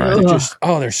 They're just,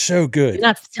 they're so good. You're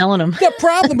not telling them. The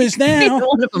problem is now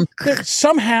One of them.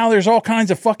 somehow there's all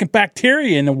kinds of fucking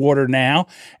bacteria in the water now,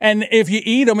 and if you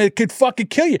eat them, it could fucking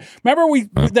kill you.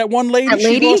 Remember that one lady?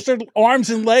 She lost her arms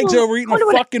and legs over eating a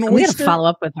fucking oyster. We got to follow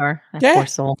up with her. That poor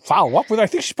soul. Follow up with her. I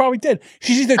think she's probably dead.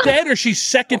 She's either dead or she's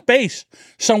second base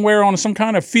somewhere on some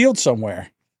kind of field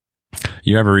somewhere.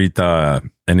 You ever eat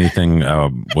anything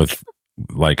with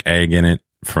like egg in it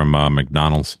from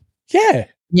McDonald's? Yeah.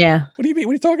 Yeah. What do you mean?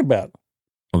 What are you talking about?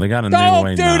 Well, they got a new Don't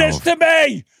way do now. this to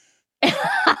me,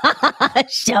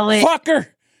 Show it. fucker.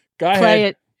 Go ahead. Play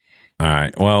it. All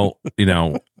right. Well,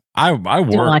 I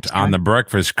worked on the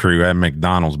breakfast crew at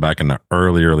McDonald's back in the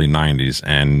early 90s,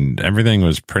 and everything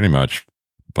was pretty much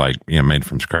like made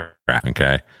from scratch.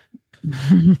 Okay.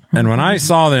 And when I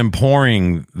saw them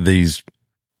pouring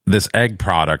this egg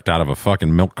product out of a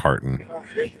fucking milk carton,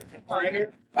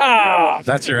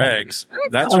 that's your eggs.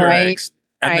 That's your eggs.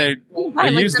 And they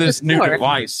use this new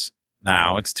device.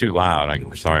 Now it's too loud.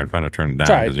 I'm sorry, I'm trying to turn it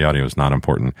down because the audio is not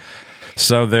important.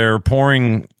 So they're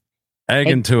pouring egg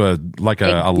into a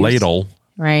ladle,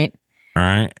 right? All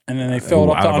right, and then they fill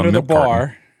it up to under the bar,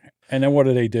 carton. And then what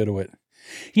do they do to it?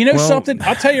 Something?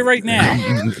 I'll tell you right now.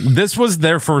 This was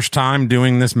their first time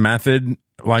doing this method,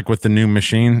 like with the new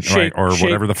machine, right, or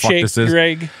whatever the fuck this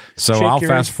is. So I'll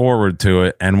fast forward to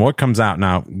it, and what comes out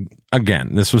now?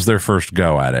 Again, this was their first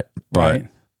go at it, but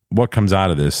what comes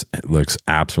out of this? It looks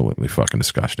absolutely fucking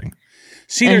disgusting.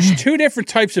 See, there's 2 different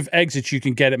types of eggs that you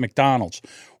can get at McDonald's.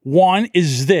 One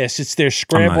is this; it's their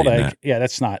scrambled egg. That. Yeah,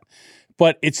 that's not,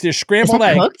 but it's their scrambled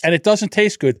egg, and it doesn't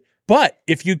taste good. But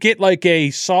if you get like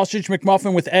a sausage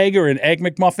McMuffin with egg or an egg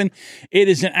McMuffin, it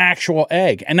is an actual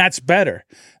egg, and that's better.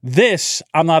 This,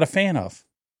 I'm not a fan of.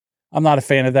 I'm not a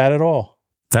fan of that at all.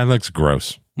 That looks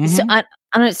gross. Mm-hmm. So I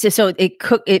don't know. So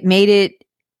it made it.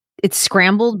 It's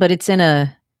scrambled, but it's in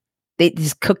a. They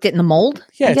just cooked it in the mold.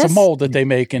 Yeah, it's a mold that they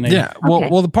make in.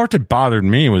 Well, the part that bothered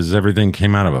me was everything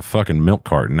came out of a fucking milk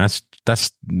carton. That's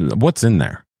what's in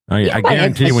there. I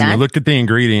guarantee you, when you look at the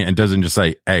ingredient, it doesn't just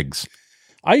say eggs.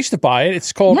 I used to buy it.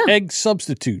 It's called egg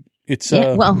substitute. It's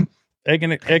egg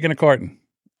in a carton.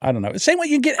 I don't know. Same way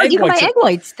you get egg whites. You can buy egg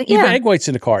whites. You get egg whites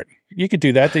in a carton. You could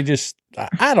do that. They just,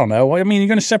 I don't know. I mean, you're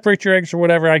going to separate your eggs or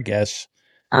whatever, I guess.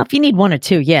 If you need 1 or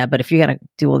 2, yeah. But if you got to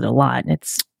do it a lot,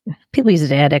 people use it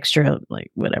to add extra,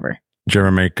 like whatever. Did you ever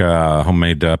make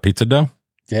homemade pizza dough?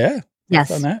 Yeah. Yes.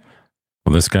 Done that.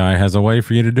 Well, this guy has a way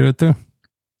for you to do it too.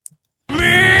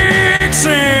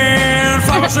 Mixing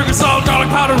flour, sugar, salt, garlic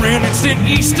powder, and instant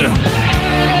Easter.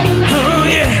 Oh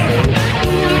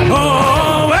yeah.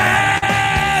 Oh,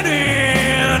 add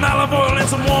in olive oil and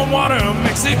some warm water,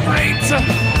 mix it great.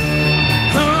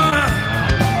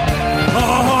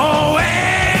 Oh,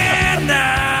 and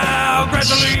now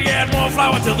gradually add more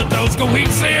flour till the doughs go heat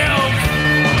sealed.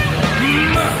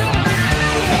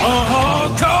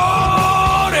 Oh,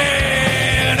 coated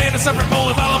in a separate bowl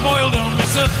with olive oil, don't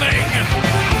miss a thing.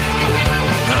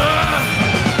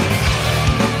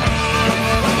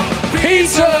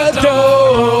 Pizza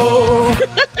dough.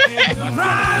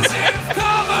 Rice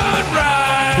covered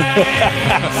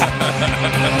rice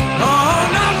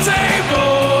on a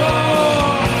table.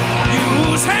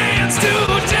 Use hands to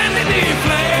gently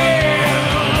deflate.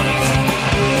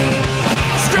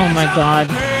 Oh my God.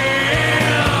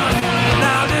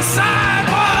 Now decide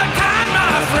what kind,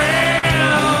 my friend.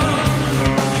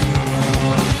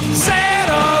 Set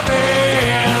of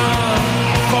it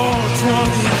for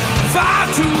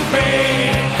 25 to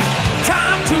bake.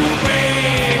 Time to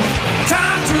bake.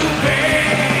 Time to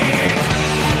bake.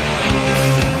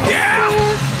 Yeah.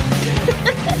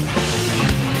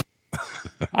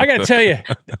 I got to tell you,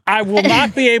 I will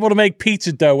not be able to make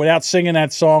pizza dough without singing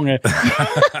that song.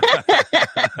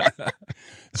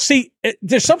 See,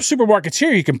 there's some supermarkets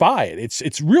here you can buy it.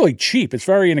 It's really cheap. It's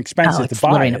very inexpensive to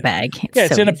buy. In a bag.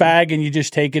 It's so in a easy. bag, and you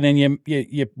just take it and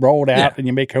you roll it out and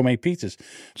you make homemade pizzas.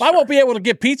 I won't be able to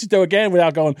get pizza dough again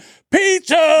without going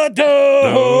pizza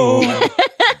dough.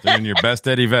 Doing your best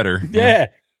Eddie Vedder. Yeah.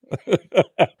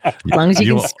 As long as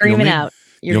you can scream it need- out.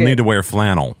 You'll need to wear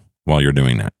flannel while you're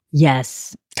doing that.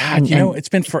 Yes. God, it's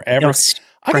been forever.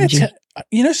 I gotta tell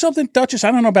you know something, Duchess?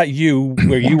 I don't know about you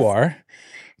where you are,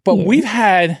 but we've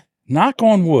had, knock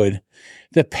on wood,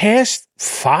 the past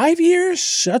 5 years,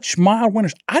 such mild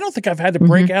winters. I don't think I've had to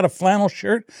break out a flannel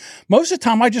shirt. Most of the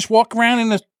time, I just walk around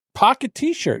in a pocket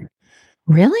T-shirt.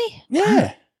 Really?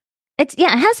 Yeah. It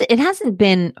hasn't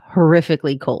been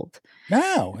horrifically cold.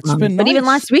 No, it's been But nice. even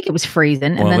last week it was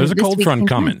freezing. Well, and then there's a this cold week's front been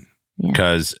coming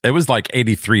because it was like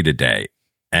 83 today.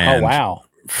 And oh, wow.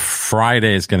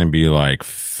 Friday is going to be like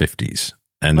 50s.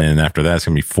 And then after that, it's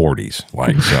going to be 40s.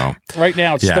 Like, so. Right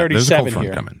now, it's Yeah, there's a cold 37 front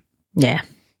here. coming. Yeah.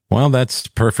 Well, that's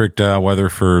perfect weather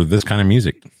for this kind of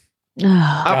music.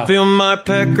 I feel my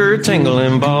pecker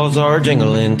tingling, balls are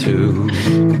jingling too.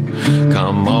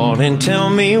 Come on and tell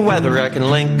me whether I can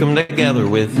link them together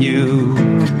with you.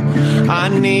 I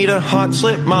need a hot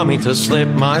slip mommy to slip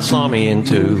my salami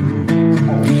into.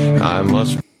 I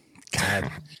must.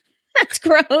 God. That's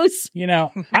gross. You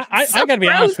know, I So got to be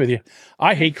gross. honest with you.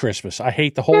 I hate Christmas. I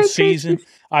hate the whole Merry season.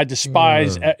 I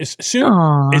despise as soon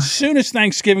Aw. as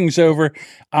Thanksgiving's over.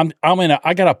 I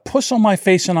got a puss on my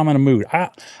face and I'm in a mood. I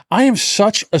am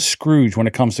such a Scrooge when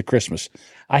it comes to Christmas.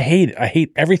 I hate it. I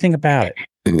hate everything about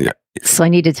it. So I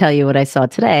need to tell you what I saw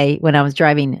today when I was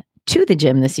driving to the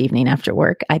gym this evening after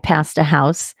work. I passed a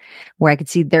house where I could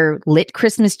see their lit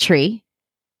Christmas tree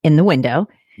in the window.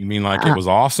 You mean like it was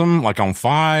awesome? Like on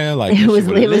fire? Like It was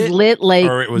lit like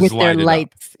or it was with their lighted up?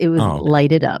 lights. It was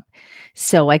lighted up.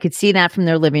 So I could see that from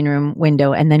their living room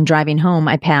window. And then driving home,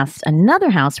 I passed another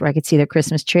house where I could see their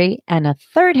Christmas tree and a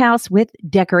third house with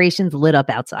decorations lit up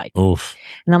outside. Oof.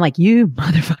 And I'm like, you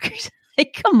motherfuckers.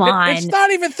 Like, come on. It's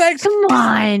not even Thanksgiving. Come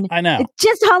on. I know. It's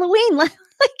just Halloween.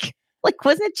 Like,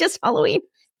 wasn't it just Halloween?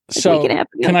 Like a So week and a half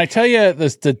ago? can I tell you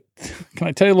can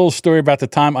I tell you a little story about the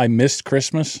time I missed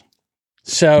Christmas?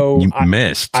 So You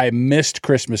missed. I missed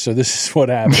Christmas. So this is what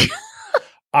happened.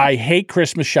 I hate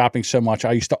Christmas shopping so much.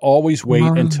 I used to always wait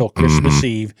until Christmas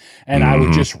Eve, and I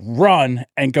would just run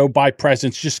and go buy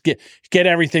presents, just get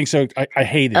everything. So I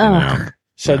hated it.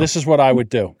 So this is what I would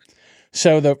do.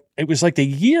 So it was like the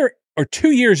year or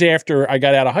 2 years after I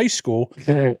got out of high school.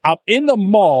 I'm in the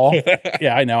mall.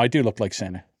 Yeah, I know. I do look like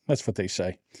Santa. That's what they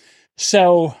say.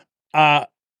 So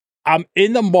I'm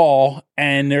in the mall,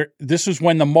 and this was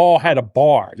when the mall had a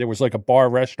bar. There was like a bar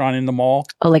restaurant in the mall.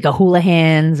 Oh, like a Hula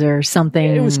Hands or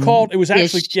something. It was actually,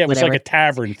 it was whatever. like a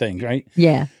tavern thing, right?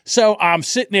 Yeah. So I'm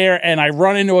sitting there, and I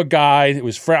run into a guy. I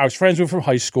was friends with from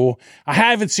high school. I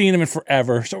haven't seen him in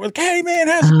forever. So we're like, hey, man,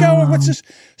 how's it going? What's this?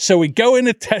 So we go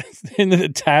into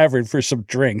the tavern for some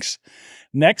drinks.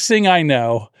 Next thing I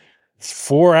know,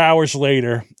 4 hours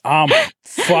later, I'm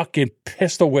fucking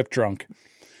pistol whip drunk.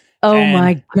 Oh And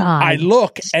my God. I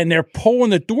look, and they're pulling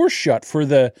the door shut for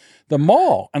the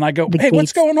mall. And I go, The hey,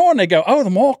 what's gates. going on? They go, oh, the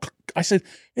mall. I said,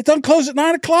 it doesn't close at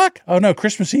 9 o'clock? Oh, no,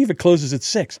 Christmas Eve, it closes at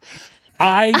 6.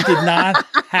 I did not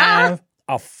have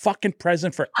a fucking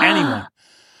present for anyone.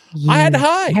 I had to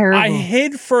hide. Terrible. I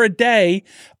hid for a day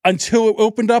until it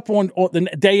opened up on the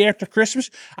day after Christmas.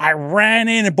 I ran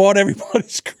in and bought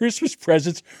everybody's Christmas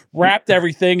presents, wrapped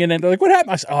everything, and then they're like, "What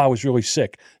happened?" I said, "Oh, I was really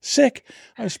sick.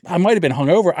 I might have been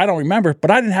hungover. I don't remember, but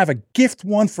I didn't have a gift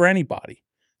one for anybody."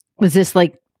 Was this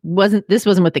like? Wasn't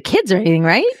with the kids or anything,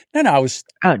 right? No, I was.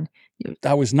 Oh.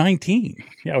 I was 19.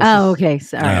 Yeah, okay.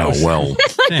 Sorry. Oh, well.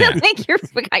 I think you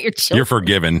forgot your children. You're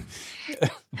forgiven.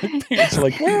 My parents are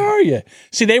like, "Where are you?"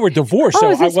 See, they were divorced,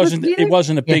 so it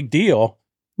wasn't a big deal.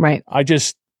 Right. I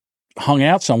just hung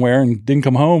out somewhere and didn't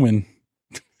come home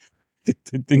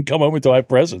until I had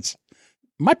presents.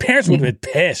 My parents would have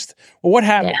been pissed. Well, what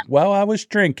happened? Yeah. Well, I was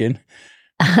drinking.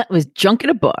 I was drunk at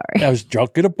a bar.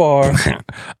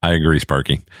 I agree,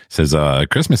 Sparky. Says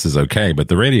Christmas is okay, but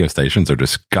the radio stations are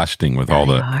disgusting with all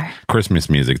the Christmas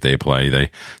music they play.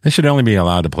 They should only be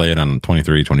allowed to play it on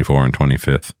 23, 24, and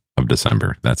 25th of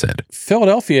December. That's it.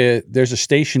 Philadelphia, there's a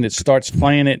station that starts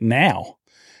playing it now,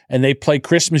 and they play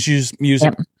Christmas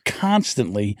music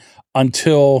constantly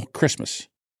until Christmas.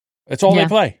 That's all they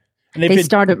play. And they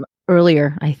started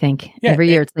earlier, I think. Yeah, every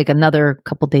year it's like another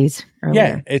couple days earlier.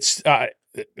 Yeah, it's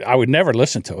I would never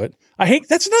listen to it.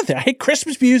 That's another thing. I hate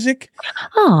Christmas music.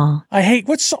 Oh. I hate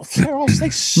they suck.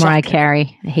 Mariah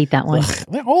Carey. I hate that one.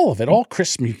 Ugh, all of it. All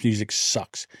Christmas music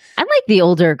sucks. I like the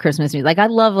older Christmas music. Like I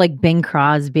love like Bing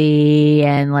Crosby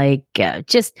and like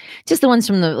just the ones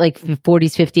from the like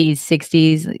 40s, 50s,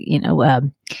 60s, you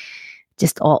know,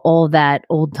 just all that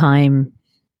old time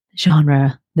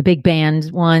genre, the big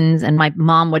band ones. And my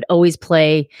mom would always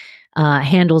play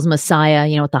Handel's Messiah,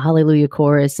 you know, with the Hallelujah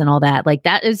chorus and all that. Like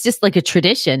that is just like a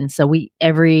tradition. So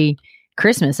every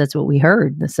Christmas, that's what we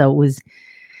heard. So it was,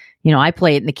 you know, I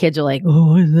play it and the kids are like,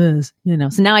 "Oh, what is this?" You know,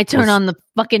 so now I turn on the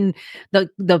fucking,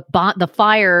 the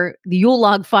fire, the Yule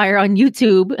log fire on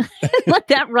YouTube, let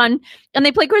that run, and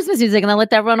they play Christmas music and I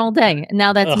let that run all day. And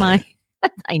now that's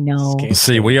I know.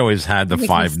 See, we always had the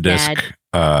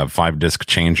 5-disc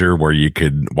changer where you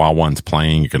could, while one's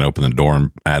playing, you can open the door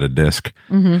and add a disc.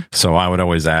 Mm-hmm. So I would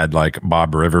always add like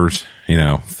Bob Rivers, you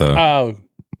know, the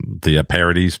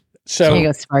parodies. So there you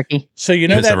go, Sparky. So you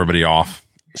know piss everybody off.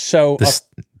 So I'll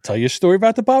tell you a story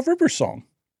about the Bob Rivers song.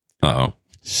 Uh-oh.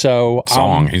 So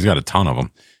he's got a ton of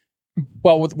them.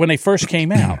 Well, when they first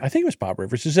came out, I think it was Bob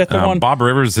Rivers. Is that the one? Bob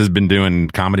Rivers has been doing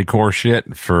Comedy Core shit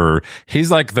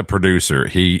he's like the producer.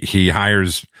 He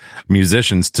hires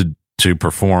musicians to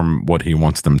perform what he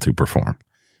wants them to perform.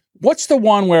 What's the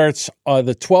one where it's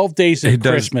the 12 days of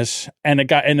Christmas and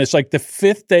it's like the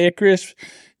 5th day of Christmas,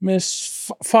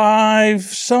 5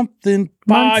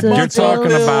 months. You're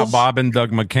talking about Bob and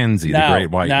Doug McKenzie, the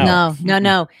Great White.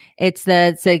 No. It's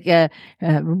like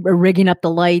rigging up the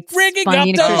lights.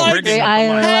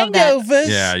 I love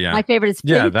that. Yeah. My favorite is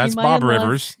that's Bob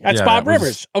Rivers. That's Bob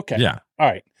Rivers. Okay. Yeah. All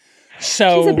right.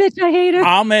 So she's a bitch. I hate her.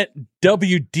 I'm at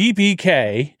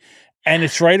WDBK, and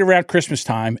it's right around Christmas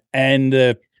time, and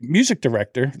the music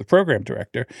director, the program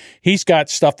director, he's got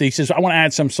stuff that he says, "I want to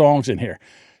add some songs in here."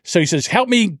 So he says, help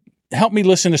me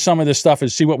listen to some of this stuff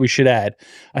and see what we should add.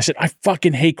 I said, I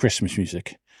fucking hate Christmas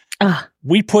music.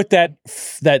 We put that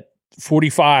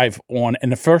 45 on,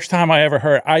 and the first time I ever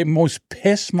heard, I almost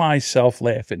pissed myself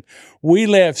laughing. We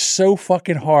laughed so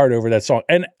fucking hard over that song.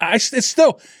 And it's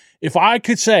still, if I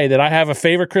could say that I have a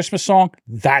favorite Christmas song,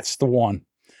 that's the one.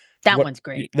 One's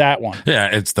great. That one.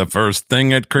 Yeah, it's the first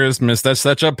thing at Christmas. That's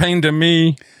such a pain to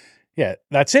me. Yeah,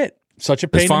 that's it. Such a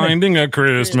pain. It's finding a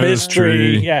Christmas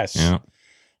tree. Yes.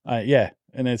 Yeah.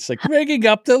 And it's like rigging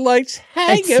up the lights.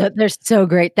 They're so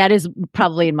great. That is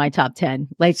probably in my top 10.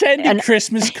 Like sending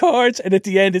Christmas cards, and at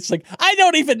the end, it's like I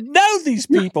don't even know these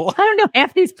people. I don't know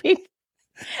half these people.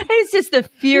 It's just the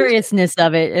furiousness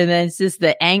of it, and then it's just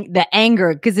the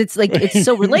anger because it's like it's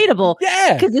so relatable.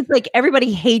 Yeah, because it's like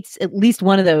everybody hates at least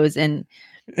one of those, and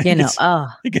you know,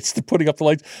 it gets to putting up the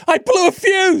lights. I blew a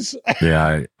fuse.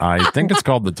 Yeah, I think it's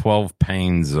called the 12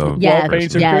 Pains of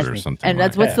Christmas or something. And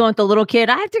that's what's the one with the little kid.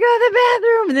 I have to go to the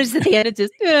bathroom, and there's at the end, it's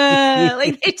just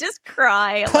like they just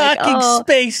cry. Parking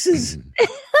spaces.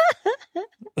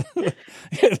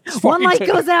 One light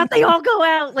goes out, they all go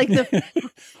out. Like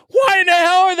why in the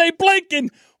hell are they blinking?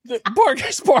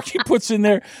 Sparky puts in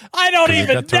there, I don't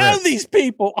even know these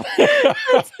people.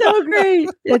 That's so great.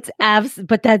 But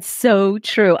that's so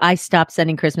true. I stopped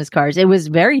sending Christmas cards. It was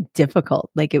very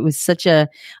difficult. Like it was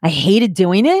I hated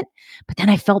doing it, but then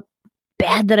I felt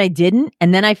bad that I didn't.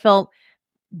 And then I felt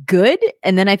good.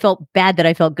 And then I felt bad that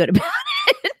I felt good about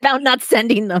it, about not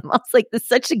sending them. I was like, this is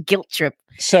such a guilt trip.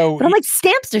 But I'm like,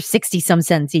 stamps are 60 some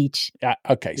cents each. Yeah.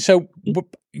 Okay. So do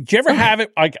you ever have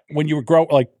it like when you were growing?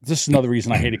 Like this is another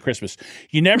reason I hated Christmas.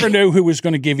 You never knew who was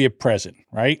going to give you a present,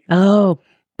 right? Oh,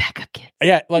 Backup gifts.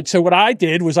 Yeah, like so. What I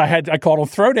did was I called them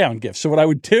throwdown gifts. So what I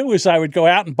would do is I would go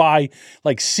out and buy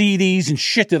like CDs and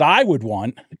shit that I would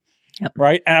want,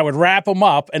 right? And I would wrap them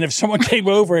up. And if someone came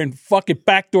over and fucking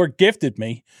backdoor gifted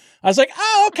me, I was like,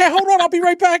 "Oh, okay, hold on, I'll be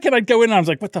right back." And I'd go in and I was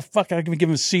like, "What the fuck? I'm gonna give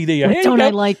them a CD. What don't I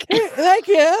like? Thank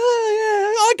you.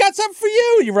 I got something for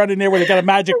you." You run in there where they got a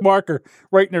magic marker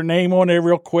writing their name on there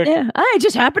real quick. Yeah, I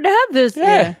just happen to have this.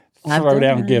 Yeah.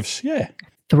 Throwdown gifts. Yeah.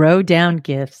 Throwdown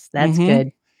gifts. That's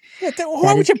good. Yeah,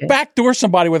 why would you backdoor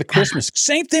somebody with a Christmas?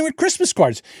 Same thing with Christmas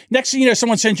cards. Next thing you know,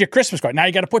 someone sends you a Christmas card. Now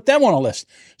you got to put them on a list.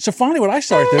 So finally, what I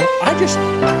started doing, I just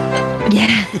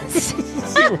yes.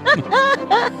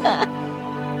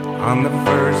 On the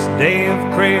first day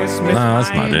of Christmas. No,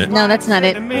 that's not it. No, that's not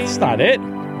it. That's not it.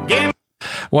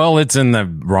 Well, it's in the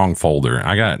wrong folder.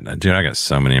 I got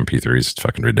so many MP3s. It's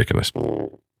fucking ridiculous.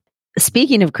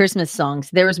 Speaking of Christmas songs,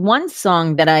 there was one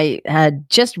song that I had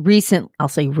just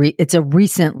it's a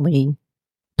recently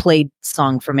played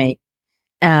song for me.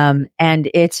 And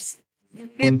it's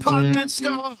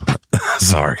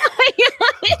sorry.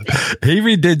 He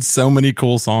redid so many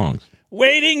cool songs.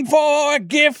 Waiting for a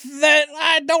gift that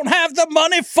I don't have the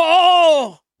money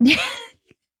for.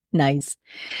 Nice.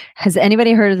 Has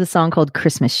anybody heard of the song called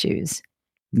Christmas Shoes?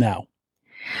 No.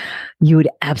 You would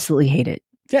absolutely hate it.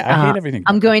 Yeah, I hate everything.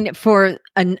 I'm going for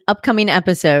an upcoming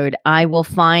episode. I will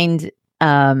find.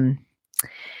 I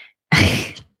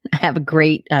have a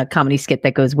great comedy skit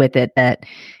that goes with it. That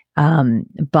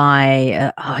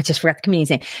by I just forgot the comedian's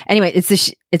name. Anyway,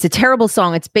 it's a terrible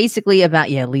song. It's basically about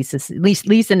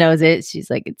Lisa knows it. She's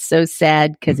like, it's so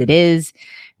sad because it is.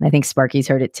 And I think Sparky's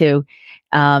heard it too.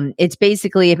 It's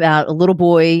basically about a little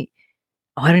boy.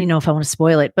 Oh, I don't even know if I want to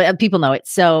spoil it, but people know it.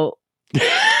 So.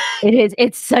 It is.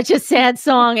 It's such a sad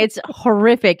song. It's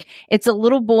horrific. It's a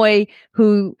little boy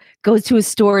who goes to a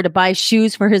store to buy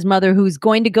shoes for his mother, who's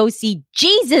going to go see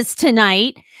Jesus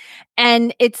tonight.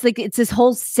 And it's like, it's this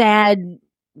whole sad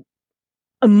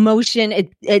emotion.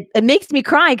 It makes me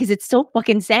cry because it's so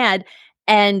fucking sad.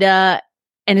 And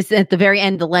it's at the very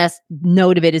end, the last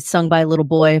note of it is sung by a little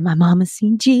boy. My mama's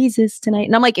seen Jesus tonight.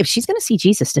 And I'm like, if she's going to see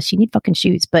Jesus, does she need fucking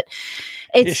shoes? But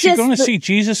it's Is she going to see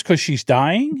Jesus because she's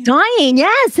dying? Dying,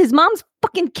 yes. His mom's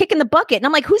fucking kicking the bucket. And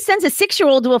I'm like, who sends a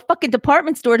 6-year-old to a fucking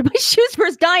department store to buy shoes for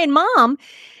his dying mom?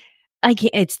 I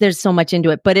can't, there's so much into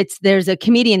it, but there's a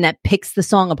comedian that picks the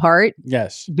song apart.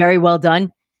 Yes. Very well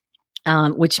done.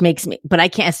 Which makes me, but I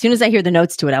can't, as soon as I hear the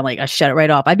notes to it, I'm like, I shut it right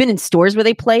off. I've been in stores where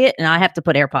they play it and I have to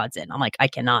put AirPods in. I'm like, I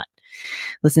cannot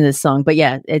listen to this song. But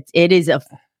yeah, it is a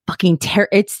fucking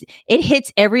it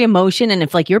hits every emotion. And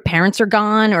if like your parents are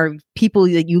gone or people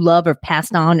that you love are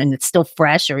passed on and it's still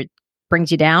fresh or it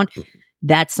brings you down,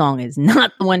 that song is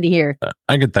not the one to hear.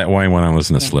 I get that way when I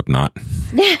listen to Slipknot.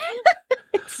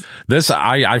 This,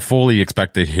 I fully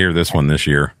expect to hear this one this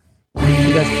year. We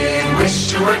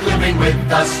wish you were living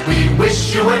with us. We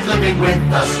wish you were living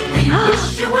with us. We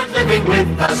wish you were living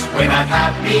with us. We're not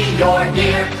happy you're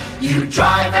here. You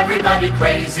drive everybody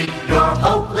crazy. You're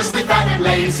hopelessly fat and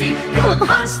lazy. You're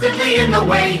constantly in the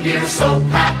way here. So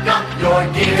pack up your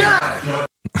gear.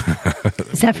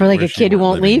 Is that for like a kid who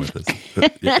won't leave?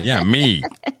 Yeah, me.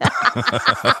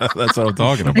 That's what I'm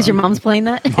talking about. Is your mom's playing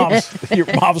that? Your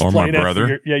mom's or playing my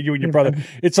brother. It. You and your brother.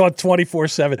 It's on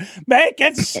 24/7. Make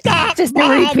it stop. Just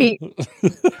a repeat.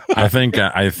 I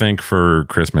think for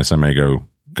Christmas I may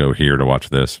go here to watch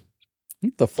this.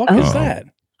 What the fuck is that?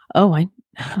 Oh,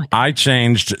 I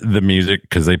changed the music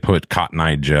because they put Cotton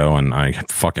Eye Joe, and I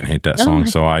fucking hate that song.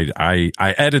 So I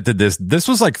edited this. This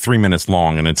was like 3 minutes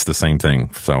long, and it's the same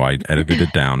thing. So I edited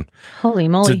it down. Holy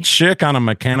moly! It's a chick on a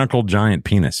mechanical giant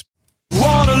penis.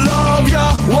 Wanna love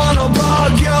ya, wanna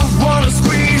bug ya, wanna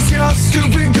squeeze ya,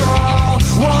 stupid girl.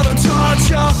 Wanna touch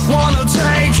ya, wanna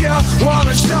take ya,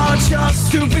 wanna touch ya,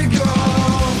 stupid girl.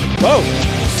 Whoa!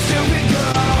 Stupid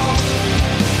girl.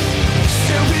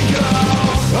 Stupid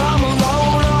girl. I'm a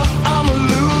loner, I'm a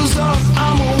loser,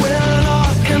 I'm a winner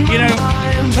in my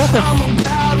mind. I'm a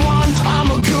bad one,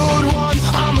 I'm a good one,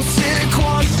 I'm a sick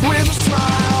one with a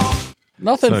smile.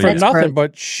 Nothing So for yeah. nothing,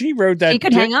 but she rode that. She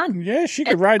could dick. hang on. Yeah, she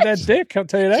could ride that dick. I'll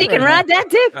tell you that. She can ride that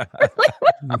dick.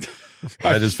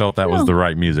 I just felt that was the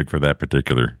right music for that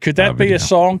particular. Could that be video. a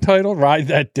song title? Ride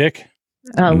that dick.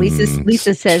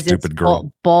 Lisa says it's stupid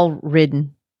girl. ball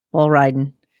ridden, ball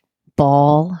riding,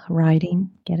 ball riding.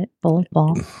 Get it? Ball.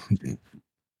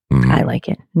 I like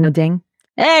it. No ding.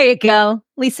 There you go.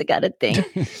 Lisa got a ding.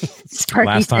 Sparky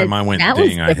Last time said, I went "That was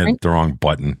ding, I hit different." the wrong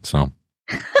button. So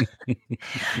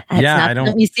That's Yeah, not I don't-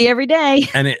 something you see every day.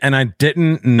 and I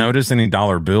didn't notice any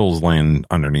dollar bills laying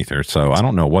underneath her. So I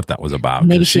don't know what that was about.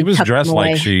 Maybe 'Cause she she was tucked dressed them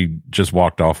like away. she just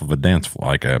walked off of a dance floor,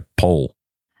 like a pole.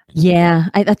 Yeah,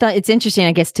 I thought it's interesting,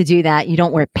 I guess, to do that. You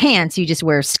don't wear pants, you just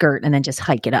wear a skirt and then just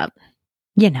hike it up.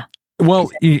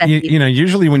 Well, you know,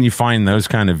 usually when you find those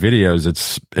kind of videos,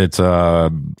 it's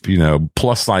a, you know,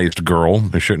 plus-sized girl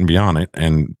who shouldn't be on it.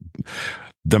 And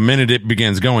the minute it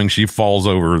begins going, she falls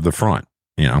over the front,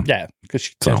 you know? Yeah, because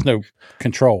she has no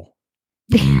control.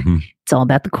 Mm-hmm. It's all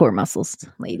about the core muscles,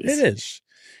 ladies. It is.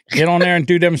 Get on there and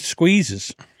do them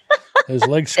squeezes. Those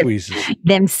leg squeezes.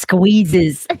 Them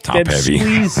squeezes. Top Them heavy.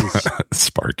 squeezes.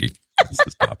 Sparky. This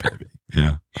is top heavy.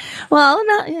 Yeah. Well,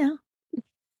 not, yeah.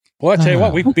 Well, I tell you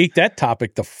what, we beat that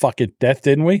topic to fucking death,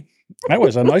 didn't we? That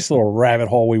was a nice little rabbit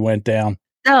hole we went down.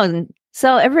 Oh,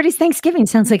 so everybody's Thanksgiving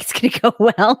sounds like it's going to go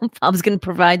well. Bob's going to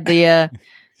provide the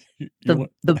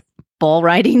ball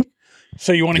riding.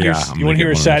 So you want to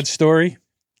hear a sad story?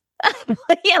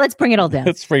 Yeah, let's bring it all down.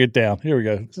 Let's bring it down. Here we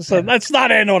go. So let's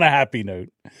not end on a happy note.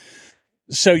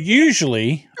 So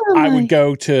usually I would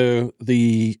go to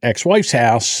the ex-wife's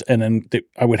house and then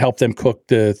I would help them cook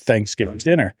the Thanksgiving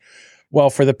dinner. Well,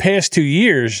 for the past 2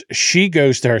 years, she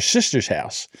goes to her sister's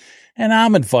house and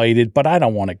I'm invited, but I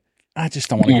don't want to. I just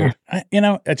don't want to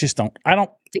go. I just don't. I don't.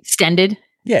 It's extended.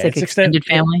 Yeah, it's like extended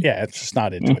family. Yeah, it's just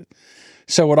not into it.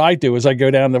 So what I do is I go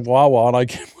down to Wawa and I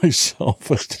get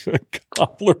myself a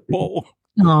gobbler bowl.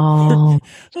 Oh,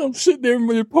 I'm sitting there in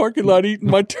the parking lot eating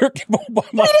my turkey bowl by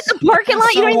myself. Wait, in the parking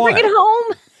lot? You don't even bring it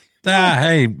home?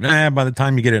 By the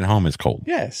time you get it home, it's cold.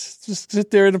 Yes, just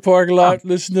sit there in the parking lot,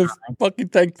 listen to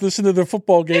the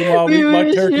football game while I eat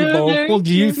my turkey bowl. Well,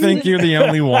 do you think you're the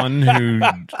only one who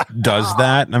does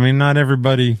that? I mean, not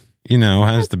everybody, you know,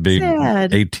 has the big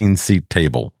 18-seat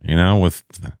table, you know, with.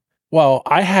 Well,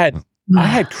 I had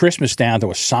Christmas down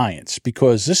to a science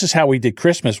because this is how we did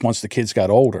Christmas once the kids got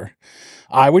older.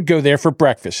 I would go there for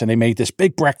breakfast and they made this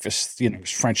big breakfast, you know, it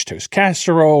was French toast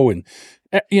casserole and,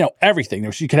 you know, everything.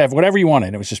 You could have whatever you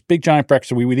wanted. It was this big giant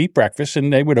breakfast. We would eat breakfast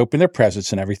and they would open their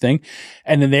presents and everything.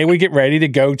 And then they would get ready to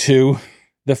go to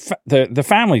the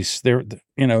families, the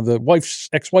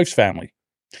ex-wife's family.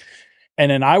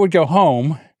 And then I would go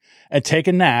home and take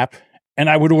a nap and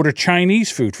I would order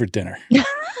Chinese food for dinner.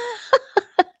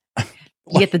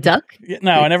 You get the duck?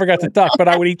 No, I never got the duck, but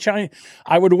I would eat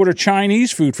I would order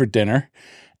Chinese food for dinner,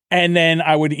 and then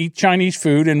I would eat Chinese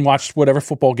food and watch whatever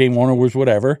football game on or was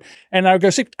whatever. And I would go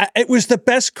see. It was the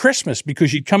best Christmas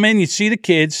because you'd come in, you'd see the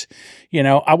kids. You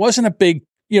know, I wasn't a big.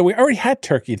 You know, we already had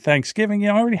turkey at Thanksgiving. You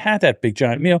know, I already had that big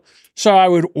giant meal, so I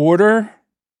would order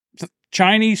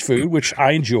Chinese food, which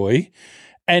I enjoy,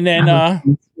 and then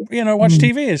watch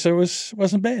TV. So it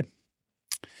wasn't bad.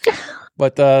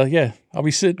 But I'll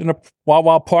be sitting in a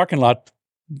Wawa parking lot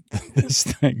this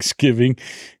Thanksgiving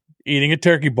eating a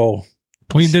turkey bowl.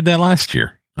 We did that last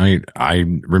year. I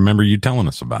remember you telling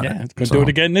us about it. Yeah, going to do it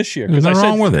again this year. There's nothing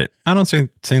wrong with it. I don't say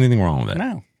anything wrong with it.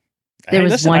 No. I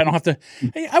don't have to.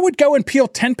 Hey, I would go and peel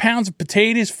 10 pounds of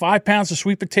potatoes, 5 pounds of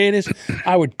sweet potatoes.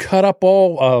 I would cut up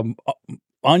all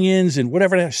onions and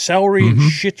whatever, celery and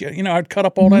shit. You know, I'd cut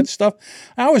up all that stuff.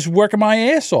 I was working my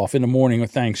ass off in the morning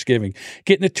of Thanksgiving,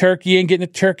 getting the turkey in, getting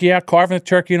the turkey out, carving the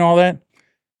turkey and all that.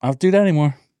 I don't do that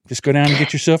anymore. Just go down and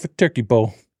get yourself a turkey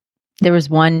bowl. There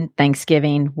was one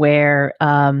Thanksgiving where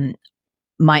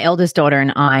my eldest daughter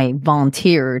and I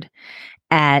volunteered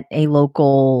at a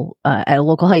local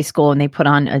high school, and they put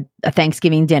on a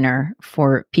Thanksgiving dinner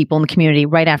for people in the community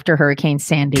right after Hurricane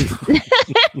Sandy.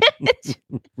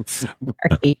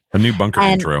 A new bunker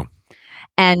intro.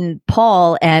 And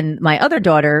Paul and my other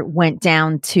daughter drove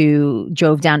down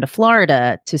to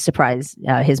Florida to surprise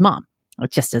his mom.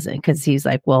 Just because he's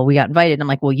like, well, we got invited. I'm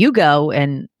like, well, you go,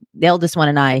 and the eldest one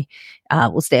and I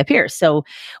will stay up here. So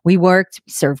we worked,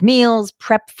 served meals,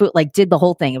 prepped food, like did the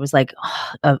whole thing. It was like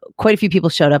quite a few people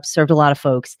showed up, served a lot of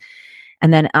folks.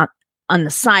 And then on the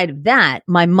side of that,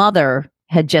 my mother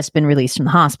had just been released from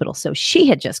the hospital. So she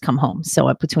had just come home.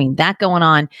 So between that going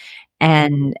on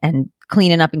and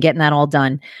cleaning up and getting that all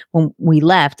done, when we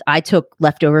left, I took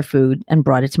leftover food and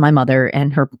brought it to my mother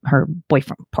and her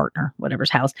boyfriend, partner, whatever's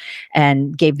house,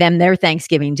 and gave them their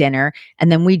Thanksgiving dinner.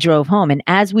 And then we drove home. And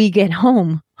as we get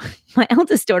home, my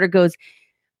eldest daughter goes,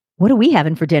 "What are we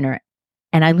having for dinner?"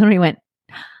 And I literally went,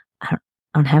 I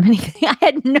don't have anything. I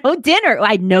had no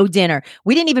dinner.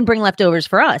 We didn't even bring leftovers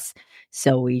for us.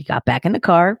 So we got back in the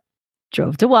car,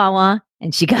 drove to Wawa,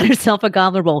 and she got herself a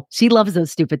gobbler bowl. She loves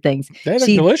those stupid things.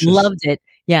 She delicious. Loved it.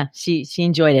 Yeah, she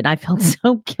enjoyed it. I felt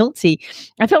so guilty.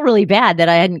 I felt really bad that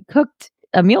I hadn't cooked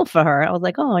a meal for her. I was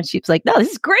like, oh, and she was like, no,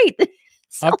 this is great.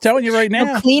 I'm telling you right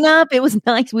now. Clean up. It was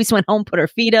nice. We just went home, put our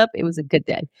feet up. It was a good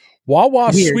day.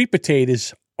 Wawa sweet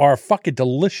potatoes are fucking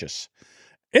delicious.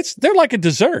 They're like a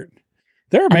dessert.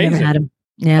 They're amazing. I've never had them.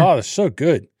 Yeah. Oh, they're so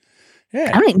good.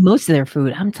 I don't eat most of their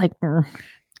food. I'm like,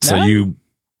 so you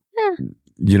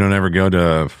don't ever go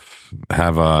to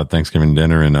have a Thanksgiving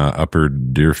dinner in Upper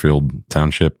Deerfield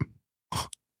Township?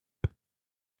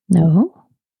 No.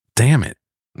 Damn it.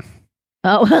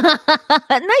 Oh,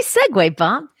 nice segue,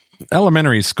 Bob.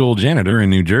 Elementary school janitor in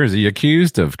New Jersey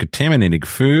accused of contaminating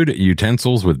food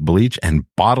utensils with bleach and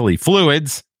bodily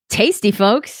fluids. Tasty,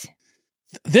 folks.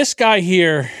 This guy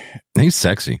here, he's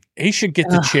sexy. He should get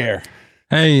the chair.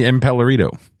 Hey,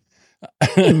 Impellerito.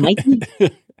 Hey, Mikey.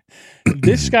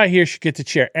 This guy here should get the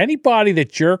chair. Anybody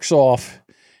that jerks off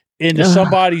into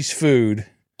somebody's food.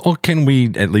 Well, can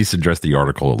we at least address the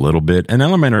article a little bit? An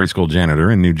elementary school janitor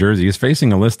in New Jersey is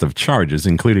facing a list of charges,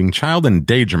 including child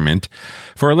endangerment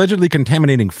for allegedly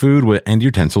contaminating food and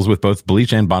utensils with both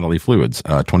bleach and bodily fluids.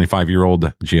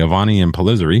 25-year-old Giovanni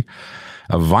Impellizzeri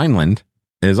of Vineland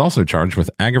is also charged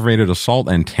with aggravated assault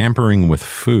and tampering with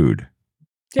food.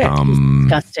 Yeah,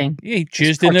 disgusting. Yeah, he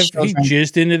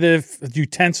jizzed into the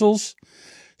utensils,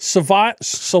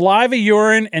 saliva,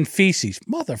 urine, and feces.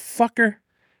 Motherfucker.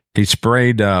 He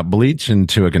sprayed bleach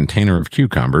into a container of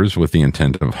cucumbers with the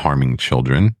intent of harming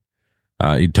children.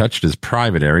 He touched his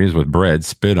private areas with bread,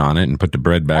 spit on it, and put the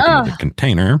bread back into the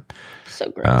container. So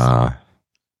gross.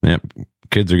 Yep.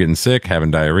 Kids are getting sick,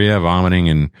 having diarrhea, vomiting,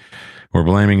 and we're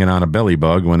blaming it on a belly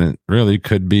bug when it really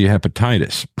could be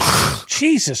hepatitis.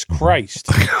 Jesus Christ.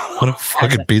 What a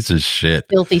fucking piece of shit.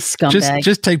 Filthy scumbag.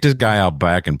 Just take this guy out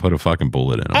back and put a fucking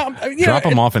bullet in him. Drop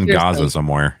him off in Gaza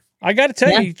somewhere. I got to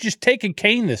tell you, just take and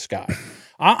cane this guy.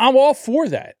 I'm all for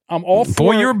that. I'm all for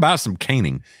Boy, you're about some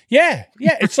caning. Yeah.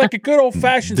 It's like a good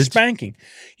old-fashioned spanking.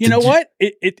 You know what?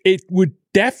 It would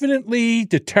definitely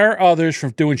deter others from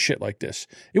doing shit like this.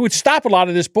 It would stop a lot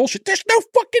of this bullshit. There's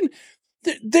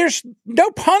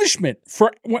no punishment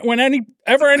for when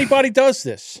anybody does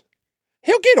this.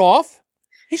 He'll get off.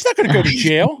 He's not going to go to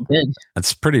jail.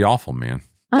 That's pretty awful, man.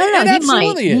 I don't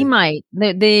know. He might.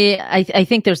 I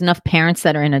think there's enough parents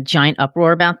that are in a giant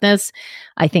uproar about this.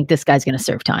 I think this guy's going to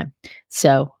serve time.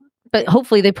 So, but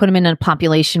hopefully they put him in a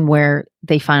population where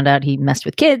they find out he messed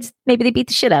with kids. Maybe they beat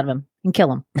the shit out of him and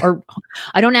kill him. Or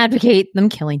I don't advocate them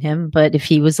killing him, but if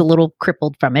he was a little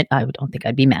crippled from it, I don't think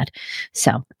I'd be mad.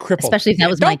 So, especially if that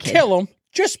was my kid. Don't kill him.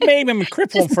 Just maim him and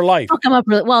cripple him for life. Fuck him up.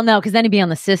 Well, no, because then he'd be on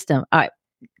the system. All right.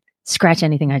 Scratch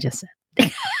anything I just said.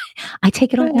 I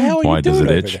take it all down. Why does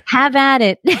it itch? Have at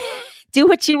it. Do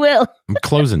what you will. I'm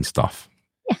closing stuff.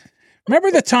 Yeah. Remember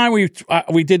the time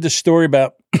we did the story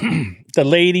about the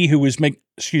lady who was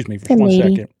excuse me for 1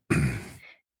 second.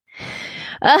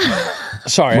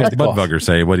 Sorry. What's Budbugger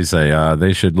say? What did he say?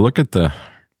 They should look at the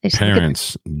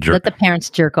parents. Let the parents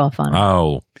jerk off on him.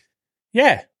 Oh.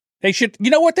 Yeah. They should. You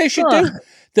know what they should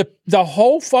do? The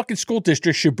whole fucking school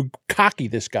district should cocky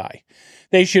this guy.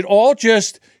 They should all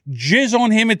just jizz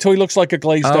on him until he looks like a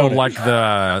glazed donut.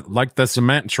 like the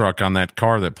cement truck on that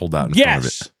car that pulled out in front of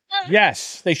it.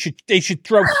 Yes. They should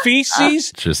throw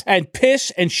feces and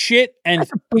piss and shit and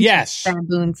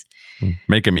baboons.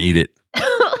 Make him eat it.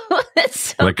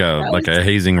 That's so like a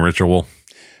hazing ritual.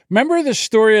 Remember the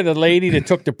story of the lady that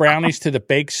took the brownies to the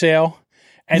bake sale?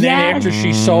 And then after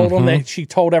she sold them, she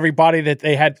told everybody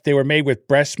that they were made with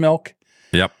breast milk.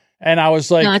 Yep. And I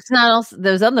was like, no, it's not. Also,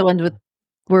 those other ones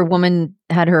where a woman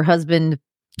had her husband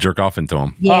jerk off into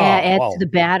them. Yeah, add to the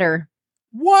batter.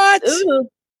 What? Ooh.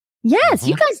 Yes,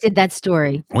 you guys did that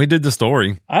story. We did the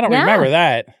story. I don't remember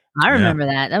that. I remember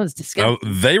that. That was disgusting.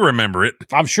 Oh, they remember it.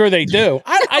 I'm sure they do.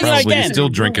 Probably still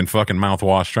drinking fucking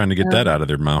mouthwash, trying to get that out of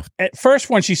their mouth. At first,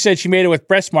 when she said she made it with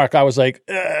breast milk, I was like,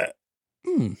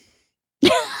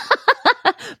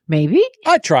 Maybe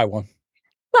I'd try one.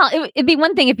 Well, it'd be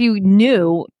one thing if you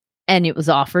knew and it was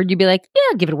offered. You'd be like,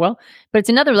 yeah, give it a whirl. But it's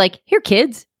another like, here,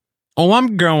 kids. Oh,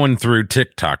 I'm going through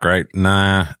TikTok, right?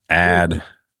 Nah, ad.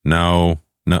 No.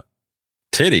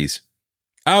 Titties.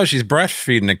 Oh, she's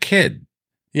breastfeeding a kid.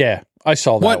 Yeah, I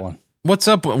saw that one. What's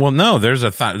up? Well, no, there's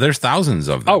thousands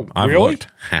of them. Oh, I've really? Looked.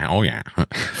 Oh, yeah.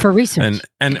 For research.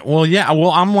 And well, yeah.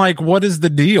 Well, I'm like, what is the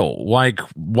deal? Like,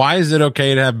 why is it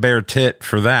okay to have bare tit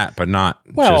for that, but not?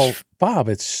 Well, Bob,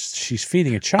 she's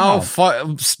feeding a child.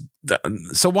 Oh,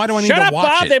 so why do I need Shut to up, watch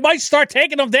Bob? it? They might start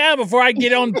taking them down before I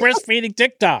get on breastfeeding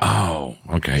TikTok. Oh,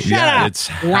 okay. Shut up. It's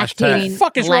hashtag. What the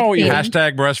fuck is wrong with you?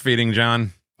 Hashtag breastfeeding,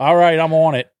 John. All right, I'm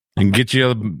on it. And get you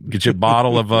a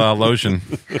bottle of lotion.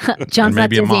 John's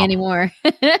not dizzy anymore.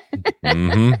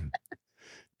 Mm-hmm.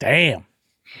 Damn.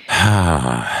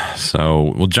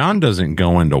 So, John doesn't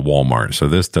go into Walmart, so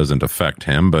this doesn't affect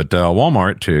him. But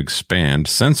Walmart to expand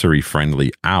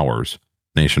sensory-friendly hours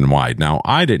nationwide. Now,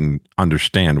 I didn't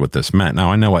understand what this meant.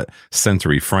 Now, I know what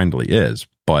sensory-friendly is,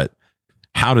 but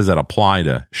how does that apply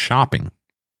to shopping?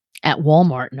 At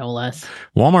Walmart, no less.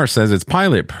 Walmart says its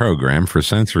pilot program for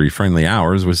sensory-friendly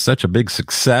hours was such a big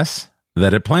success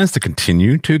that it plans to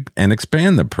continue to and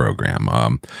expand the program.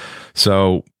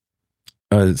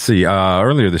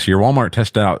 Earlier this year, Walmart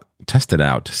tested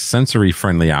out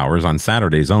sensory-friendly hours on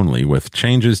Saturdays only, with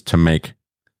changes to make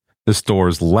the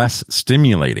stores less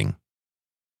stimulating.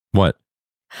 What?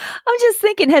 I'm just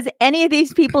thinking, has any of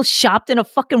these people shopped in a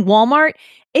fucking Walmart?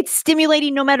 It's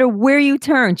stimulating no matter where you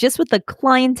turn, just with the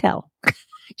clientele,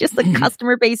 just the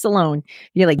customer base alone.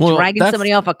 You're like dragging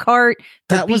somebody off a cart.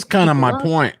 That was kind of my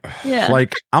point. Yeah.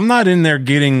 Like, I'm not in there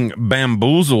getting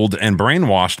bamboozled and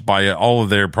brainwashed by all of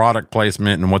their product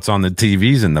placement and what's on the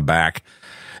TVs in the back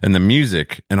and the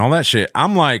music and all that shit.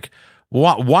 I'm like,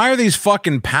 why are these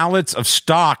fucking pallets of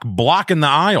stock blocking the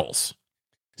aisles?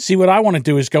 See, what I want to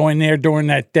do is go in there during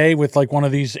that day with like one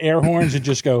of these air horns and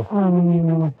just go.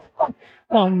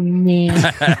 Oh, man.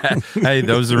 Hey,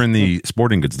 those are in the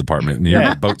sporting goods department near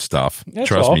the boat stuff. That's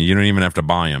Trust all. me, you don't even have to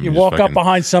buy them. You walk up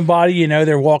behind somebody,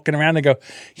 they're walking around and go,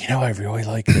 I really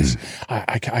like this.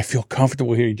 I feel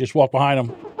comfortable here. You just walk behind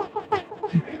them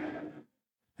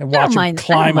and watch them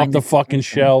climb up the fucking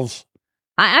shelves.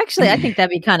 I think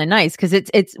that'd be kind of nice because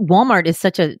it's Walmart is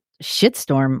such a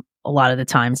shitstorm a lot of the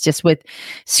times, just with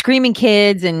screaming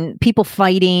kids and people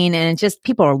fighting, and just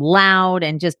people are loud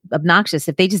and just obnoxious.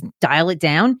 If they just dial it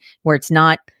down where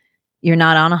you're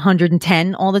not on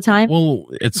 110 all the time. Well,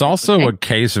 it's also a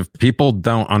case of people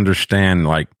don't understand,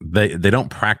 like they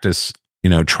don't practice,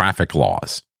 traffic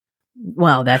laws.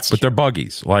 Well, that's but they're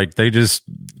buggies. Like they just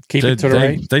keep it to the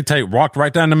right. They walk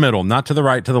right down the middle, not to the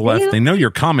right, to the left. They know you're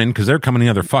coming because they're coming the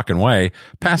other fucking way.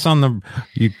 Pass on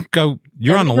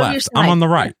you're on the left. I'm on the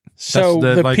right. So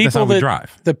that's how we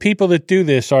drive. The people that do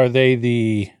this, are they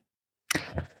the?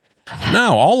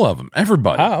 No, all of them.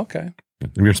 Everybody. Oh, okay.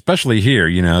 Especially here,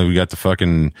 we got the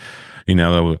fucking,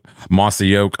 the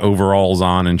mossy oak overalls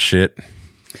on and shit.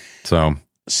 So.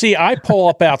 See, I pull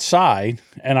up outside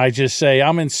and I just say,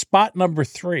 I'm in spot number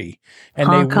 3.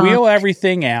 And they wheel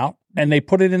everything out and they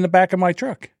put it in the back of my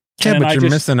truck. Yeah, but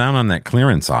you're missing out on that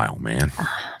clearance aisle, man.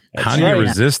 How do you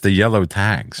resist the yellow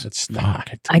tags? It's not.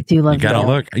 I do love. You gotta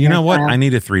look. You know what? I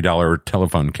need a $3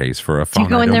 telephone case for a phone. Do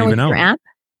you go in there with your app?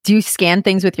 Do you scan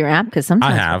things with your app? Because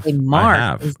sometimes I have.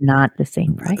 is not the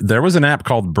same price. There was an app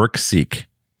called BrickSeek,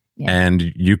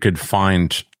 and you could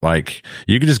find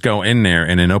you could just go in there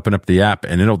and then open up the app,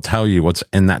 and it'll tell you what's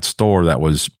in that store that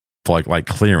was like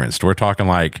clearance. We're talking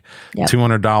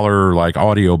 $200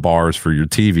 audio bars for your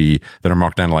TV that are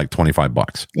marked down to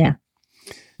 $25. Yeah.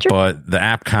 True. But the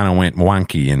app kind of went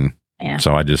wonky, and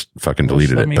so I just fucking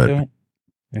deleted it. But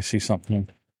I see something.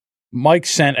 Mike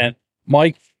sent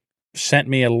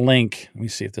me a link. Let me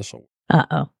see if this will.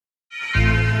 Uh-oh. Here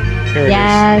it is.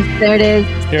 Yes, there it is.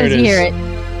 Here it is. Hear it.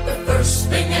 The first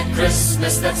thing at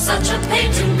Christmas that's such a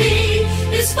pain to me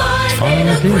is finding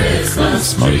a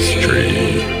Christmas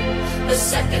tree. The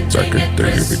second thing at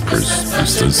Christmas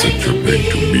that's such a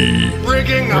pain to me,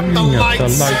 bringing up the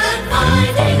lights and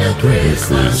finding a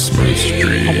Christmas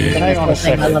tree. Hang on a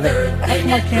second. I love it.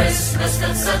 Christmas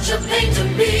that's such a pain to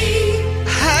me.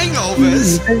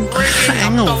 Hangovers.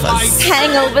 Finding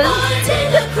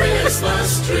a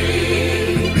Christmas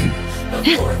tree. The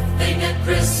fourth thing at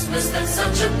Christmas that's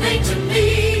such a pain to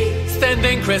me.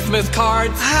 Sending Christmas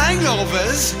cards.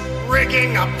 Hangovers.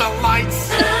 Rigging up the lights.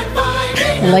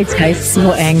 The lights guy's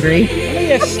so angry.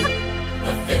 Yes. The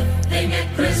fifth thing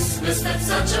at Christmas that's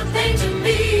such a pain to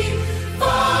me.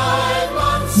 5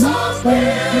 months of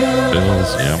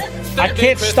bills. I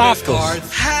can't stop this.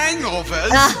 Hangovers.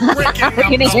 Rigging up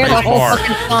You're gonna hear the whole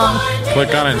fucking song.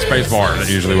 Click on it in spacebar. That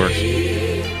usually works.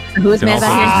 Who's mad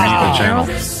about the channel.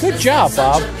 Good job,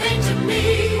 Bob.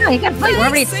 Oh, you got to play. We're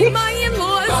already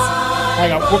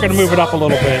Hang on, we're going to move it up a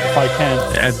little bit if I can.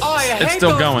 It's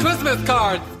still going. Christmas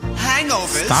cards.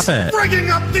 Hangovers. Stop it. Rigging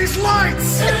up these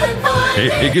lights.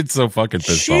 It gets so fucking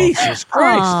pissed off. Jesus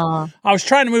Christ! I was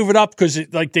trying to move it up because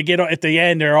they get at the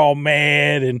end, they're all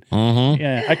mad, and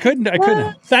I couldn't.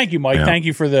 Thank you, Mike. Yeah. Thank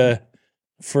you for the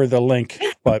link.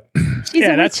 But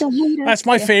that's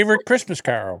my favorite Christmas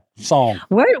Carol song.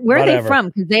 Where are they from?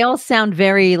 Because they all sound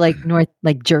very like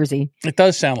Jersey. It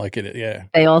does sound like it. Yeah,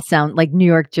 they all sound like New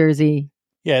York, Jersey.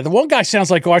 Yeah, the one guy sounds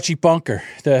like Archie Bunker.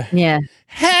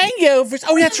 Hangovers.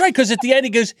 Oh, that's right. Because at the end he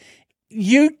goes,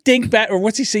 "You dingbat," or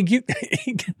what's he saying? You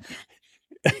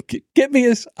get me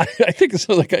as I think it's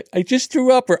like I just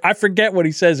threw up, or I forget what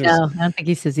he says. No, I don't think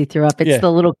he says he threw up. It's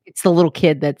the little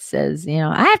kid that says,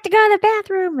 I have to go to the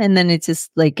bathroom, and then it's just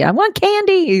like, I want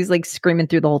candy. He's like screaming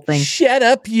through the whole thing. Shut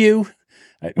up, you.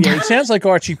 It sounds like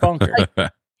Archie Bunker.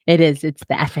 It is. It's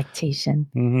the affectation.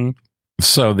 Mm-hmm.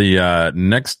 So the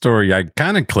next story, I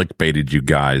kind of clickbaited you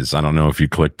guys. I don't know if you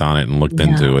clicked on it and looked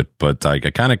into it, but I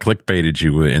kind of clickbaited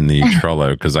you in the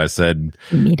Trello because I said,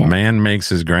 man makes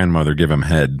his grandmother give him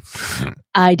head.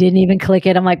 I didn't even click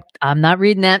it. I'm like, I'm not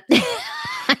reading that.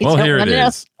 Well, here it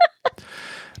is.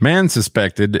 Man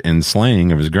suspected in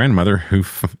slaying of his grandmother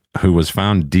who was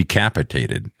found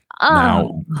decapitated.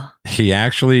 Now, he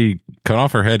actually cut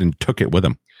off her head and took it with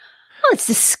him. Oh, it's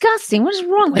disgusting. What is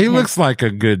wrong with him? He looks like a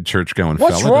good church-going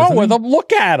fella. What's wrong with him?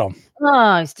 Look at him.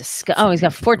 Oh, he's disgusting. Oh, he's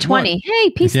got 420. What? Hey,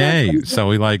 peace. Yay. So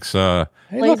he likes... Hey,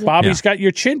 look, Bobby's got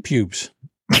your chin pubes.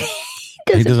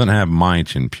 He doesn't have my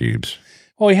chin pubes.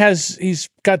 Oh, he's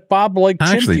got Bob-like chin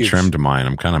pubes. I actually trimmed mine.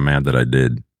 I'm kind of mad that I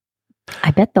did.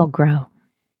 I bet they'll grow.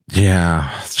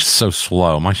 Yeah, it's just so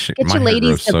slow. My your hair ladies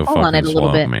grows so pull on it a little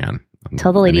slow, bit. man.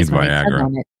 Tell the ladies when they Viagra. tug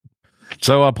on it.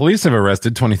 So police have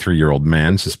arrested 23-year-old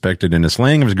man suspected in the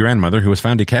slaying of his grandmother who was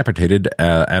found decapitated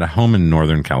at a home in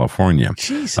Northern California.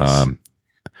 Jesus.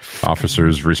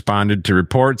 Officers responded to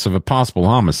reports of a possible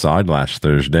homicide last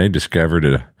Thursday, discovered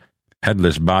a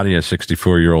headless body of a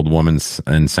 64-year-old woman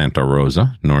in Santa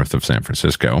Rosa, north of San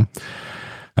Francisco.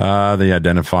 They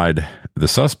identified the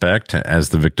suspect as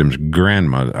the victim's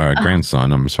grandson,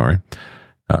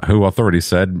 who authorities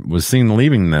said was seen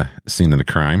leaving the scene of the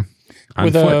crime on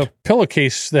with foot. A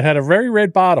pillowcase that had a very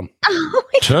red bottom.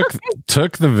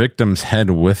 Took the victim's head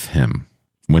with him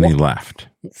when he left.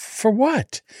 For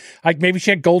what? Like maybe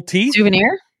she had gold teeth?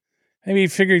 Souvenir? Maybe he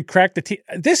figured crack the teeth.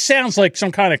 This sounds like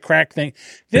some kind of crack thing.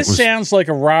 This sounds like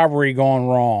a robbery gone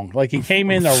wrong. Like he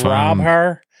came in to rob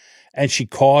her and she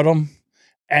caught him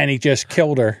and he just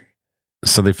killed her.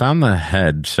 So they found the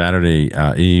head Saturday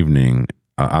evening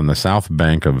on the south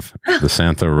bank of the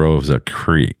Santa Rosa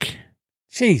Creek.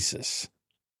 Jesus.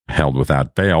 Held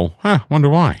without bail. Wonder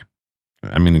why.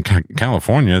 I mean, in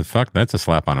California, fuck, that's a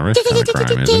slap on the wrist kind of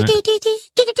crime, isn't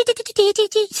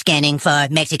it? Scanning for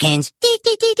Mexicans.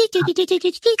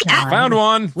 Found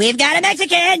one. We've got a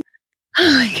Mexican.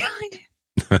 Oh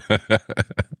my God.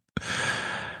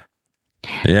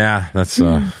 Yeah, that's,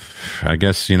 I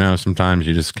guess, sometimes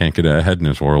you just can't get ahead in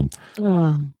this world.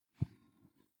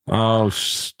 Oh,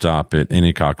 stop it.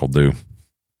 Any cock will do.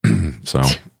 So,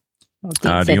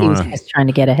 he was just trying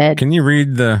to get ahead. Can you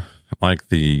read the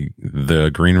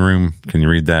green room? Can you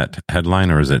read that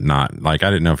headline or is it not? Like, I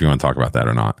didn't know if you want to talk about that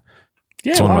or not.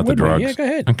 Yeah, it's one about the drugs. Yeah, go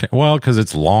ahead. Okay, well, because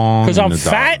it's long. Because I'm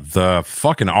fat? The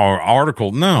fucking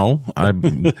article. No,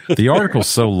 the article's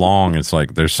so long. It's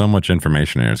like there's so much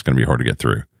information there. It's going to be hard to get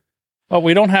through. Well,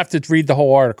 we don't have to read the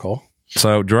whole article.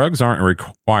 So drugs aren't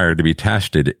required to be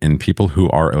tested in people who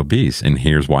are obese. And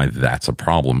here's why that's a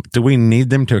problem. Do we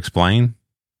need them to explain?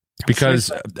 Because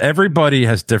everybody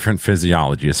has different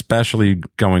physiology, especially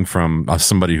going from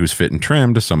somebody who's fit and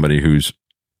trim to somebody who's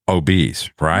obese,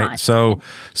 right? So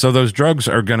those drugs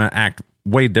are going to act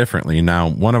way differently. Now,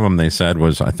 one of them they said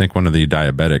was, I think one of the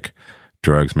diabetic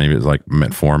drugs, maybe it's like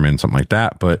metformin, something like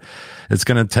that, but it's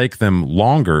going to take them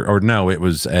longer, or no, it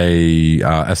was a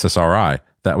SSRI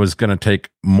that was going to take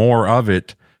more of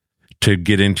it to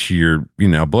get into your,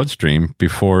 bloodstream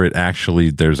before it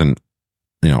actually, there's an,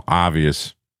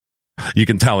 obvious, you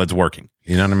can tell it's working.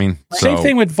 You know what I mean? Same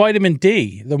thing with vitamin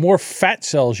D. The more fat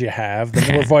cells you have, the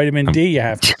more vitamin D you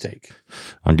have to take.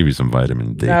 I'll give you some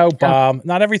vitamin D. No, Bob.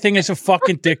 Not everything is a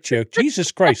fucking dick joke.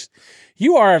 Jesus Christ.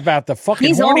 You are about the fucking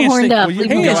He's all horned up. Well,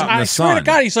 he is, I swear to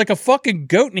God, he's like a fucking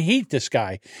goat in heat, this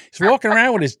guy. He's walking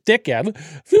around with his dick out.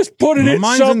 Just put it in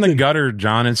mine's something. in the gutter,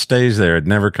 John. It stays there. It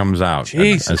never comes out.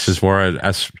 Jesus. That's just where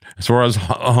us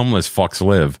homeless fucks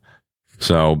live.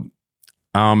 So,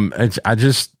 I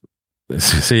just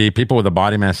see people with a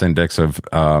body mass index of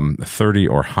 30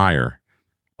 or higher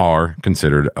are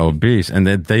considered obese, and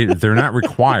they're not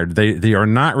required. They are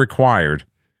not required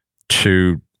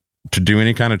to do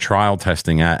any kind of trial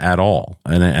testing at all,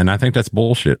 and I think that's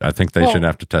bullshit. I think they should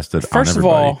have to test it on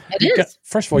everybody.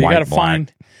 First of all, you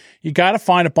got to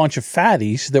find a bunch of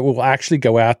fatties that will actually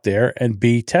go out there and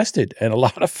be tested, and a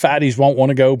lot of fatties won't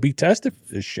want to go be tested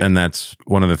for this shit. And that's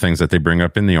one of the things that they bring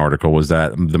up in the article was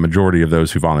that the majority of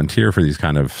those who volunteer for these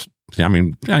kind of, they're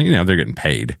getting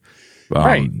paid,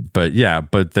 right? But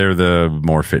they're the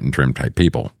more fit and trim type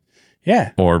people,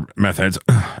 or methods.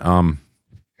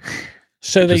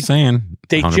 So they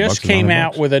just came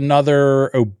out $100. with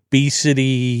another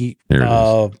obesity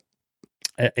a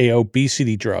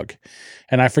obesity drug,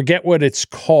 and I forget what it's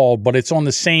called, but it's on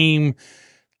the same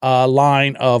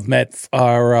line of Wegovy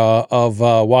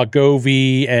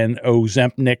and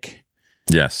Ozempic.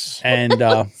 Yes, and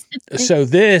so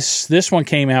this one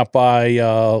came out by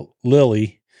Eli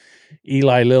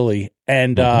Lilly,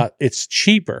 and it's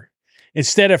cheaper.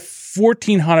 Instead of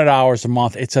 $1,400 a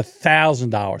month, it's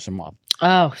 $1,000 a month.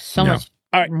 Oh, so much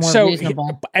All right, more so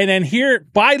reasonable. and then here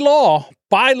by law,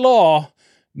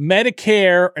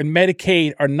 Medicare and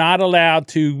Medicaid are not allowed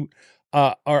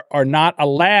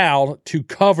to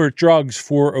cover drugs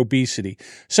for obesity.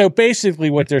 So basically,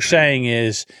 what they're saying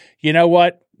is, you know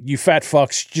what, you fat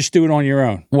fucks, just do it on your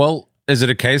own. Well, is it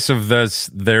a case of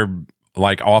their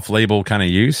like off-label kind of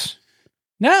use?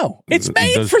 No, it's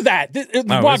made for that.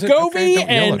 Wegovy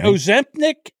and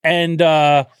Ozempic and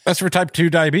that's for type 2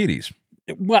 diabetes.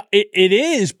 Well, it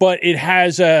is, but it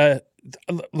has the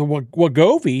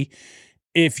Wegovy.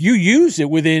 If you use it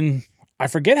within, I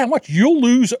forget how much, you'll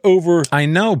lose over. I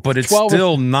know, but it's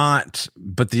still not.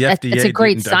 But the FDA it's a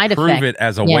great didn't side approve effect. it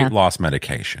as a weight loss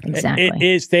medication. Exactly. It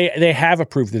is. They have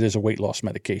approved it as a weight loss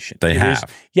medication. They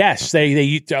have. Yes,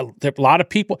 they a lot of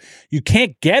people. You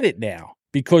can't get it now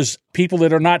because people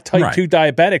that are not type 2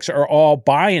 diabetics are all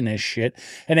buying this shit,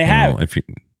 and they have. Well,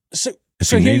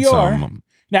 so here you are.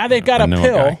 Now they've got a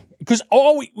pill, because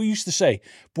all we used to say,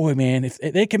 boy, man, if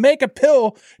they can make a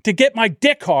pill to get my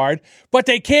dick hard, but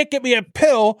they can't get me a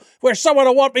pill where someone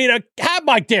will want me to have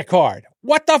my dick hard.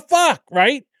 What the fuck,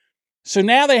 right? So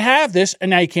now they have this,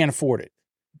 and now you can't afford it.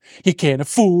 You can't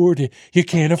afford it. You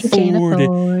can't afford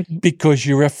it because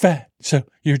you're a fat. So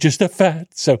you're just a fat.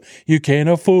 So you can't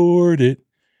afford it.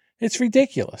 It's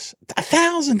ridiculous.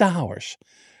 $1,000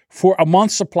 for a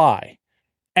month's supply.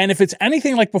 And if it's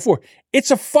anything like before, it's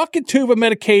a fucking tube of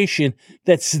medication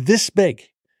that's this big,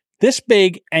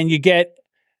 and you get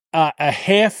a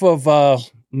half of a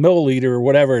milliliter or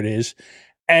whatever it is.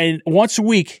 And once a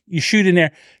week, you shoot in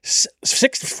there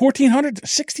 $1,400,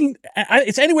 $16.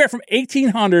 It's anywhere from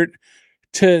 $1,800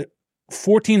 to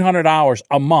 $1,400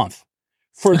 a month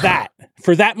for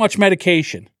that much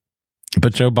medication.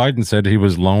 But Joe Biden said he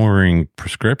was lowering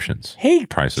prescriptions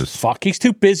prices. Fuck, he's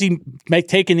too busy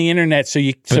taking the internet.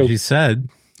 He said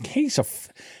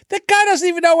that guy doesn't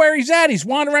even know where he's at. He's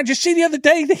wandering around. Did you see the other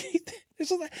day?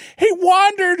 He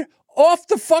wandered off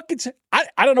the fucking.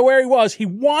 I don't know where he was. He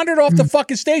wandered off the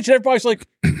fucking stage, and everybody's like,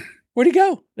 "Where'd he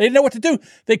go?" They didn't know what to do.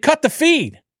 They cut the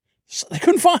feed. So they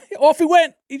couldn't find. Off he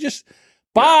went. He just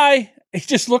bye. He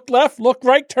just looked left, looked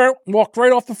right, turned, walked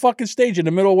right off the fucking stage in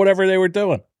the middle of whatever they were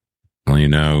doing. Well, you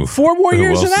know, 4 more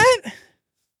years of that?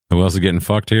 Who else is getting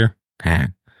fucked here?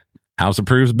 House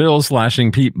approves bill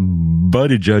slashing Pete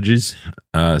Buttigieg's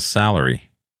salary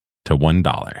to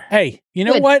 $1. Hey, you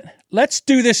know what? Let's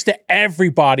do this to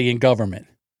everybody in government.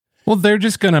 Well, they're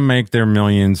just going to make their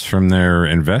millions from their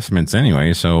investments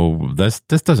anyway, so this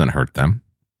doesn't hurt them.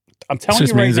 I'm telling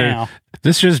you right now.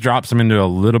 This just drops them into a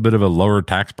little bit of a lower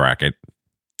tax bracket.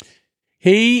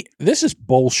 This is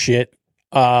bullshit.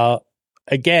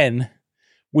 Again,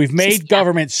 we've made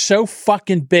government so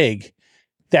fucking big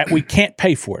that we can't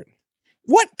pay for it.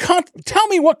 Tell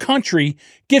me what country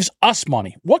gives us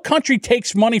money? What country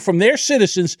takes money from their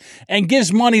citizens and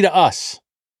gives money to us?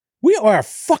 We are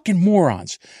fucking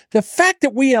morons. The fact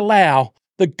that we allow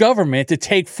the government to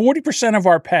take 40% of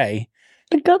our pay,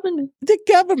 the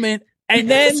government, and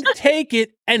then take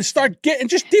it and start getting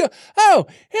just deal. Oh,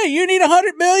 hey, you need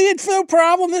 $100 million for no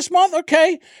problem this month,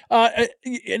 okay?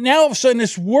 Now all of a sudden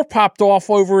this war popped off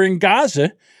over in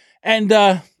Gaza, and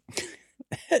now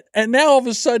all of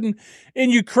a sudden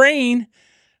in Ukraine,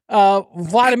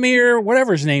 Vladimir,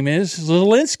 whatever his name is,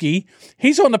 Zelensky,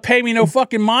 he's on the pay me no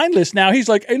fucking mind list now. He's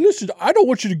like, hey, listen, I don't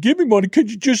want you to give me money.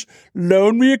 Could you just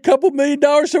loan me a couple $1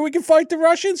 million so we can fight the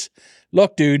Russians?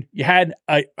 Look, dude, you had,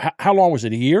 how long was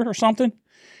it, a year or something?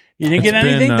 You didn't get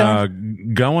anything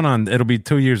done? Going on, it'll be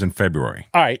 2 years in February.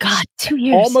 All right. God, 2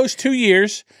 years. Almost 2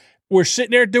 years. We're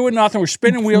sitting there doing nothing. We're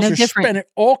spinning wheels. We're spending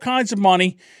all kinds of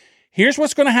money. Here's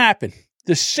what's going to happen.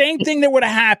 The same thing that would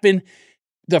have happened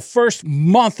the first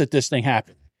month that this thing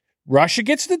happened. Russia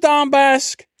gets the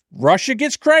Donbass. Russia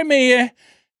gets Crimea.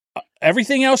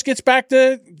 Everything else gets back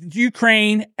to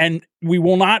Ukraine, and we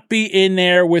will not be in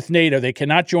there with NATO. They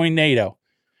cannot join NATO.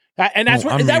 And that's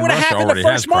that would have happened the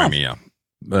first month. Crimea.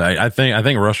 I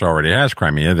think Russia already has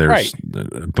Crimea. There's,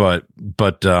 right.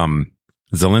 But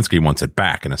Zelensky wants it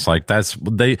back, and it's like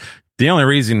the only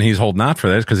reason he's holding out for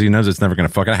this is because he knows it's never going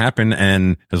to fucking happen.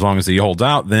 And as long as he holds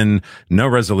out, then no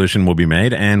resolution will be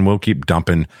made, and we'll keep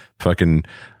dumping fucking,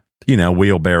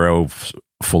 wheelbarrow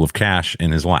full of cash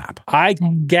in his lap. I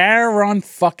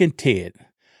guarantee it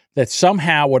that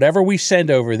somehow whatever we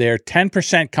send over there,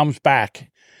 10% comes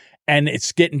back, and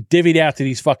it's getting divvied out to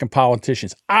these fucking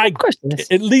politicians. Of course it is.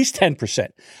 At least 10%.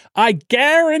 I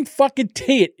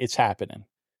guarantee it's happening.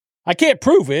 I can't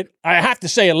prove it. I have to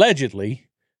say allegedly.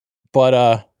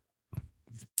 But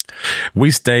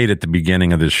We stayed at the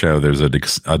beginning of the show. There's a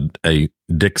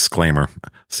disclaimer.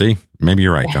 See, maybe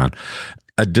you're right, John.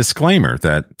 A disclaimer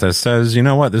that says, you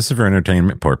know what, this is for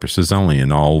entertainment purposes only,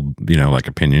 and all, like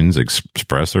opinions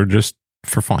expressed are just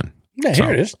for fun. Yeah,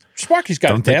 here it is. Sparky's got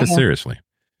don't it down. Take it seriously.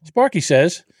 Sparky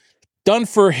says, done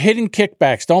for hidden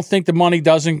kickbacks. Don't think the money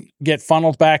doesn't get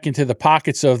funneled back into the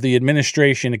pockets of the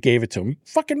administration that gave it to him.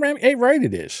 Fucking right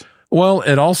it is. Well,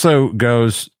 it also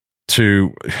goes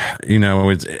to,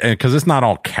 it's because it's not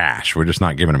all cash. We're just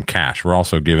not giving him cash. We're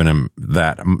also giving him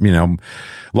that,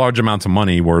 large amounts of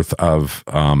money worth of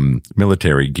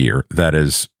military gear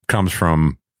that comes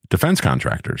from defense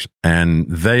contractors.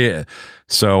 And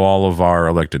so all of our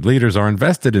elected leaders are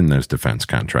invested in those defense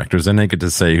contractors, and they get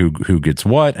to say who gets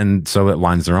what. And so it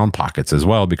lines their own pockets as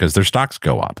well because their stocks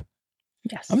go up.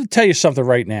 Yes. I'm going to tell you something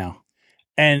right now.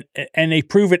 And they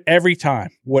prove it every time.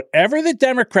 Whatever the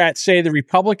Democrats say the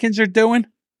Republicans are doing,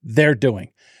 they're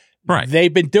doing. Right.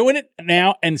 They've been doing it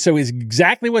now. And so it's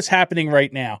exactly what's happening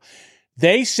right now.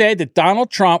 They said that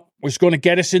Donald Trump was going to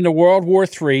get us into World War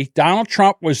III. Donald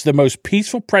Trump was the most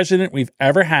peaceful president we've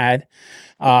ever had.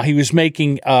 He was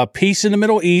making peace in the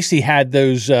Middle East. He had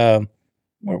those,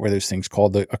 what were those things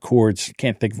called? The Accords.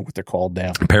 Can't think of what they're called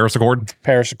now. Paris Accords.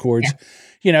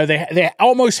 Yeah. They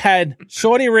almost had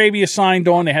Saudi Arabia signed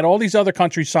on. They had all these other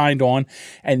countries signed on.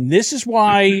 And this is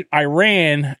why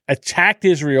Iran attacked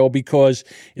Israel, because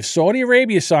if Saudi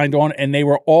Arabia signed on and they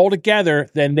were all together,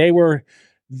 then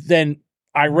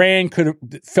Iran could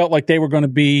have felt like they were going to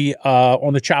be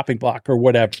on the chopping block or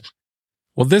whatever.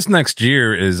 Well, this next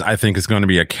year I think is going to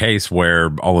be a case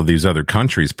where all of these other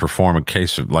countries perform a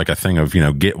case of like a thing of,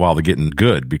 get while they're getting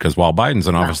good, because while Biden's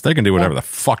in office, they can do whatever the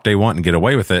fuck they want and get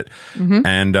away with it. Mm-hmm.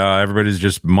 And everybody's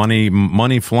just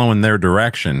money flowing their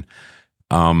direction.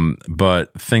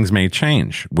 But things may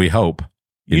change. We hope,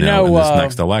 in this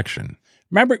next election.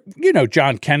 Remember,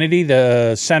 John Kennedy,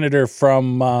 the senator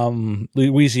from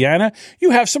Louisiana?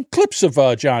 You have some clips of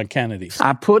John Kennedy.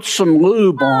 I put some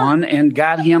lube on and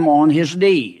got him on his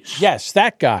knees. Yes,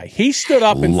 that guy. He stood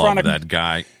up in front of that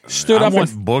guy. I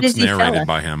want books narrated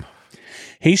by him.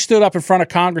 He stood up in front of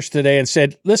Congress today and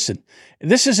said, "Listen,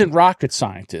 this isn't rocket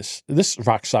scientists. This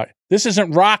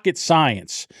isn't rocket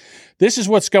science. This is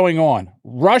what's going on.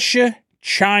 Russia,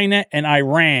 China, and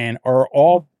Iran are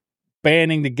all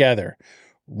banding together.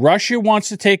 Russia wants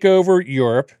to take over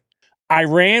Europe.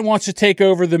 Iran wants to take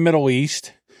over the Middle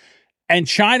East, and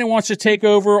China wants to take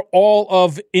over all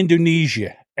of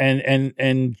Indonesia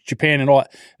and Japan and all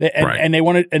that. And they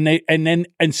want to, and then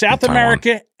South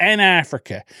America and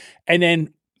Africa, and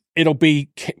then it'll be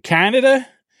Canada,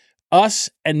 us,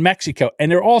 and Mexico. And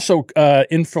they're also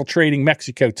infiltrating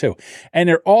Mexico too, and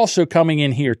they're also coming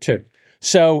in here too.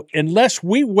 So unless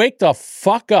we wake the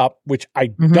fuck up, which I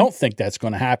don't think that's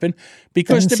going to happen,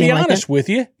 because to be honest with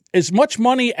you, as much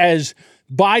money as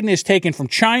Biden has taken from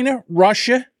China,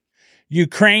 Russia,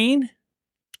 Ukraine,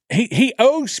 he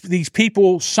owes these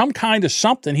people some kind of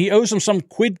something. He owes them some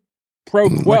quid pro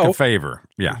quo. Like a favor,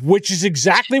 yeah. Which is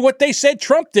exactly what they said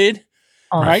Trump did.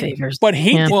 All right? Favors. But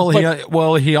he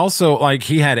he also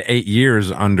he had 8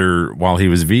 years while he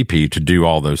was VP to do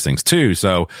all those things too.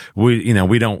 So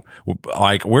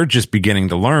we're just beginning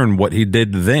to learn what he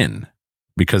did then,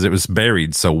 because it was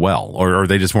buried so well, or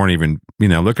they just weren't even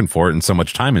looking for it, and so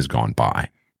much time has gone by.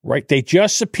 Right. They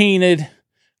just subpoenaed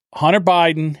Hunter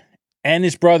Biden and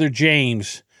his brother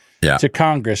James to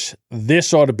Congress.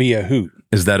 This ought to be a hoot.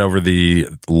 Is that over the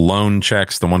loan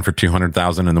checks, the one for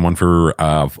 $200,000 and the one for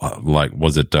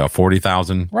was it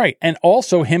 $40,000? Right, and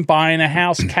also him buying a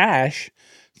house cash,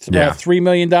 about $3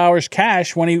 million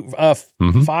cash when he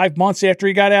 5 months after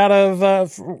he got out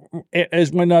of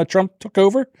when Trump took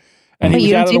over, and he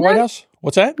was out of the White House.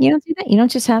 What's that? You don't do that. You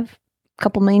don't just have a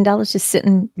couple $1 million just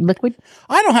sitting liquid.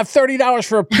 I don't have $30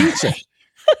 for a pizza.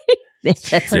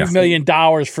 $3 million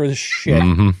for this shit.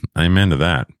 Mm-hmm. Amen to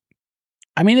that.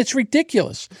 I mean, it's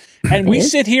ridiculous. And we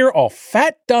sit here all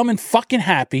fat, dumb, and fucking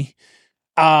happy.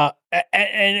 And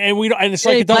we don't, and it's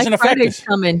like it doesn't affect us.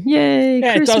 Coming. Yay.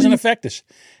 Yeah, Christmas. It doesn't affect us.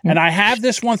 And I have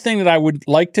this one thing that I would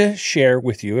like to share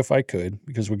with you if I could,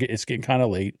 because it's getting kind of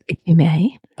late. You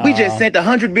may. We just sent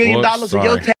 $100 billion of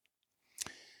your tax.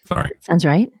 Sorry. Sounds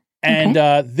right.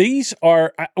 And these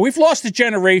are, we've lost a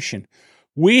generation.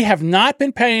 We have not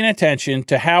been paying attention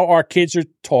to how our kids are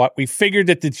taught. We figured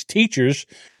that these teachers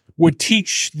would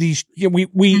teach these.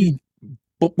 We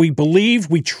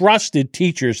trusted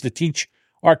teachers to teach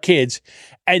our kids,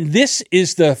 and this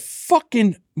is the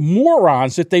fucking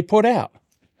morons that they put out.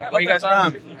 Where are you guys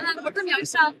from? We're from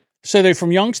Youngstown. So they're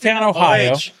from Youngstown,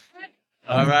 Ohio.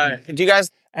 All right. Do you guys?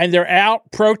 And they're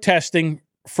out protesting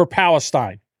for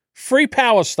Palestine. Free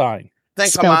Palestine.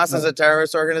 Think Hamas is a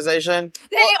terrorist organization?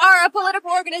 They are a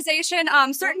political organization.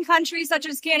 Certain countries such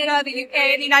as Canada, the UK,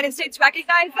 and the United States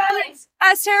recognize them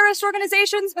as terrorist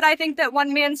organizations, but I think that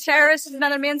one man's terrorist is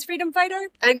another man's freedom fighter.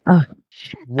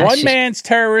 One man's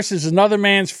terrorist is another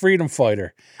man's freedom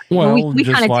fighter. Well, we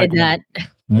just kind of like did that.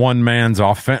 one man's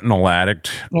off fentanyl addict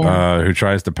who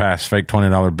tries to pass fake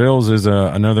 $20 bills is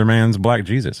another man's Black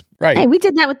Jesus. Right. Hey, we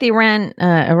did that with the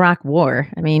Iran-Iraq war.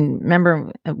 I mean, remember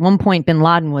at one point Bin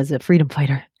Laden was a freedom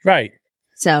fighter. Right.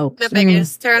 So the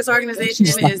biggest terrorist organization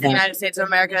is the United States of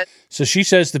America. So she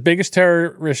says the biggest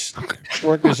terrorist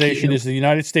organization is the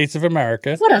United States of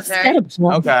America. What a setup.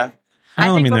 Okay.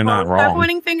 I mean, they're not wrong.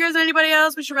 Pointing fingers at anybody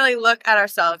else, we should really look at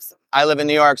ourselves. I live in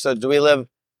New York, so do we live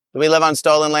on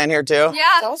stolen land here too?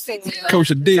 Yeah.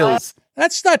 Kosher deals.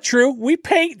 That's not true. We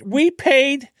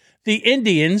paid the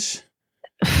Indians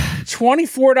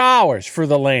 $24 for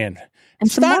the land. And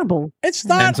some marble. It's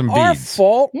not our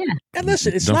fault. Yeah. And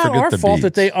listen, it's Don't not forget our the fault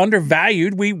that beads. they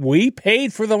undervalued. We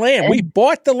paid for the land. We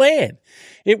bought the land.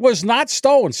 It was not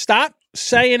stolen. Stop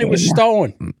saying it was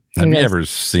stolen. Have you ever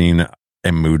seen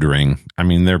a mood ring? I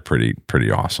mean, they're pretty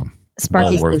awesome.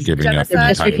 Sparky Well worth is giving up.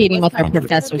 just repeating what our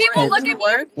professors People said. look at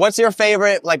me. What's your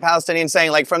favorite Palestinian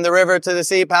saying? Like from the river to the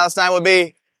sea, Palestine would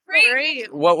be? Free.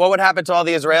 What would happen to all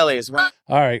the Israelis?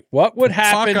 All right. What would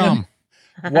happen? Fuck 'em.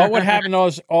 What would happen to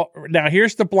us? Now,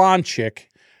 here's the blonde chick.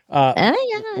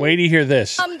 Wait to hear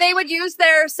this. They would use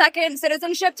their second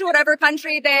citizenship to whatever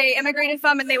country they immigrated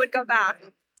from, and they would go back.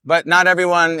 But not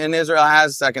everyone in Israel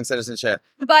has second citizenship.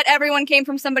 But everyone came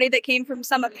from somebody that came from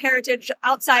some heritage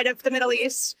outside of the Middle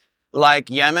East. Like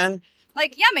Yemen?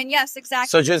 Like Yemen, yes, exactly.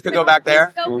 So Jews could go back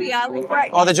there? Ethiopia,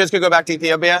 right. All the Jews could go back to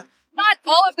Ethiopia? Not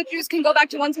all of the Jews can go back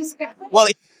to one specific place. Well,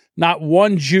 Not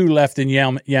one Jew left in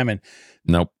Yemen.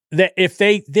 Nope. That if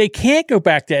they can't go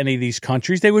back to any of these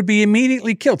countries, they would be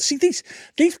immediately killed. See, these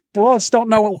broads don't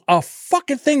know a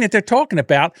fucking thing that they're talking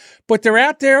about, but they're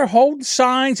out there holding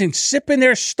signs and sipping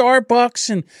their Starbucks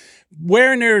and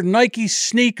wearing their Nike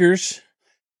sneakers.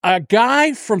 A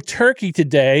guy from Turkey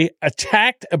today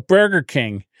attacked a Burger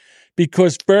King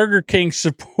because Burger King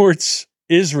supports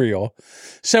Israel.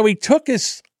 So he took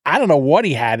his, I don't know what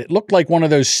he had. It looked like one of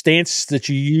those stances that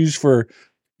you use for,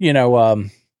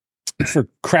 for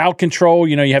crowd control.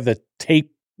 You have the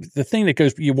tape, the thing that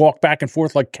goes, you walk back and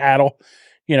forth like cattle,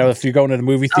 if you're going to the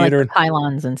movie theater. Like the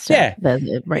pylons and stuff.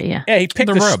 Yeah. Right, yeah. Yeah, he picked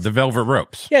the velvet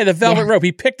ropes. Yeah, the velvet rope.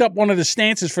 He picked up one of the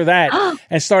stances for that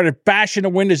and started bashing the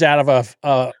windows out of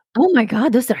a oh my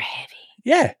God, those are heavy.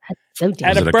 Yeah. That's so Was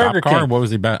dangerous. it a Burger cop car? King. What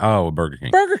was he about? Oh, a Burger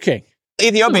King. Burger King.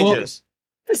 Ethiopian Well, Jews.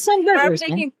 The sun burgers,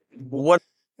 man. What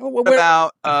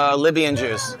about Libyan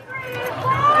Jews?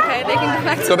 Okay, they can go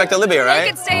back to... Go back to Libya, They right?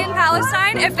 could stay in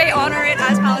Palestine if they honor it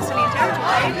as Palestinian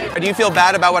territory. Do you feel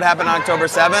bad about what happened on October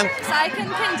 7th? So I can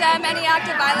condemn any act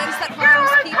of violence that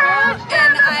harms people,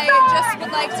 and I just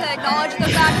would like to acknowledge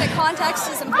the fact that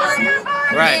context is important.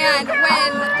 Right. And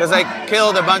when... Because they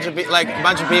killed a bunch of people, like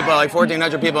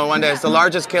 1,400 people in one day. It's the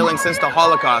largest killing since the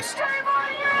Holocaust.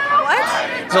 What?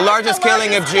 It's the largest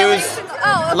killing of Jews.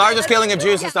 Oh, The largest killing of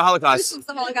Jews since the Holocaust. Since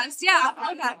the Holocaust, yeah.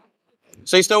 Okay.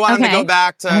 So you still want them to Okay. go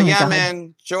back to Oh my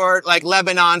Yemen,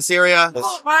 Lebanon, Syria? People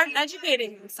aren't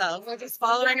educating themselves. They're just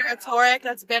following a rhetoric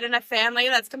that's been in a family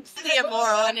that's completely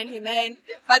immoral and inhumane.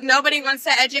 But nobody wants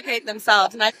to educate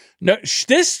themselves. And No,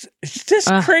 this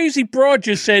crazy broad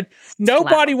just said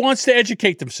nobody wants to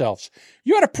educate themselves.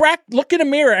 You ought to look in a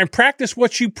mirror and practice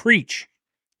what you preach.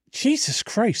 Jesus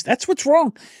Christ, that's what's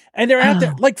wrong. And they're out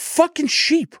there like fucking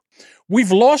sheep.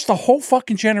 We've lost a whole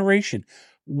fucking generation.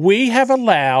 We have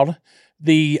allowed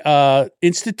the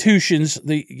institutions,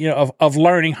 of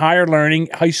learning, higher learning,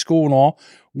 high school and all.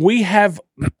 We have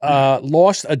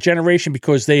lost a generation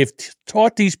because they have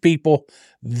taught these people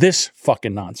this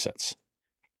fucking nonsense.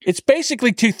 It's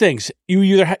basically two things.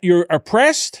 You're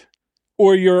oppressed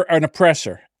or you're an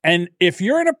oppressor. And if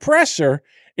you're an oppressor,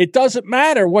 it doesn't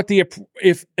matter what if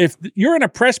you're an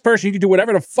oppressed person, you can do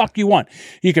whatever the fuck you want.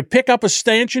 You can pick up a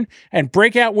stanchion and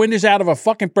break out windows out of a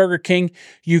fucking Burger King.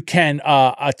 You can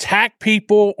attack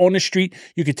people on the street.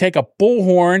 You can take a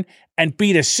bullhorn and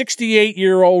beat a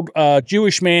 68-year-old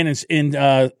Jewish man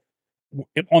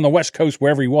on the West Coast,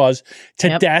 wherever he was,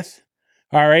 to death.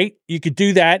 All right, you could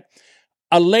do that.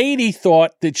 A lady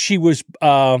thought that she was.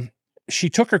 She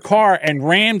took her car and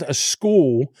rammed a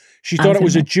school. She thought it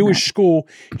was a Jewish school.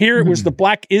 Here it was the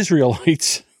Black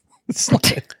Israelites.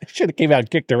 They should have came out and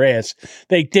kicked their ass.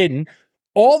 They didn't.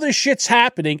 All this shit's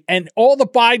happening, and all the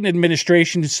Biden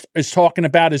administration is talking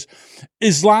about is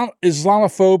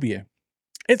Islamophobia.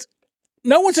 It's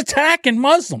no one's attacking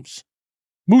Muslims.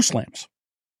 Muslims.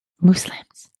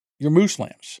 Muslims. You're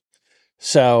Muslims.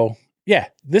 So yeah,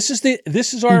 this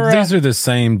is our. These are the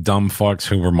same dumb fucks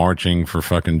who were marching for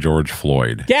fucking George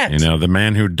Floyd. Yeah, you know, the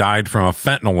man who died from a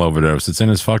fentanyl overdose. It's in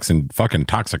his fucking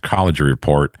toxicology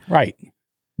report. Right.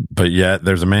 But yet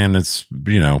there's a man that's,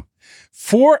 you know,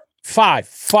 five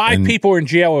people are in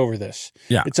jail over this.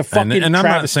 Yeah. It's a fucking and I'm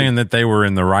not saying that they were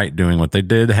in the right doing what they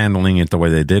did, handling it the way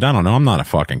they did. I don't know. I'm not a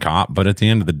fucking cop, but at the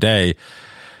end of the day,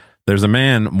 there's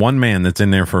one man that's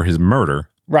in there for his murder.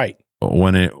 Right.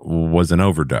 When it was an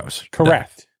overdose.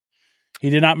 Correct. He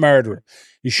did not murder him.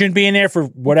 You shouldn't be in there for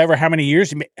how many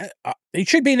years. He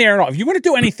should be in there and all. If you're going to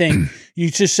do anything, you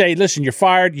just say, listen, you're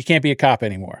fired. You can't be a cop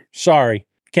anymore. Sorry.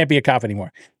 Can't be a cop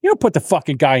anymore. You don't put the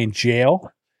fucking guy in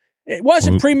jail. It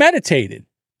wasn't premeditated.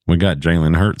 We got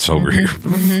Jalen Hurts over here.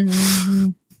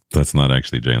 That's not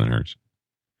actually Jalen Hurts.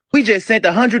 We just sent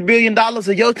 $100 billion of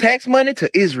your tax money to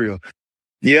Israel.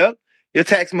 Yep. Your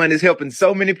tax money is helping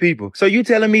so many people. So you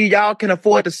telling me y'all can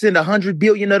afford to send 100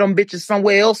 billion of them bitches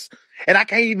somewhere else? And I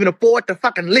can't even afford to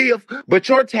fucking live. But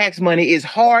your tax money is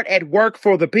hard at work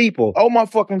for the people. Oh my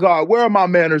fucking God. Where are my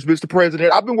manners, Mr.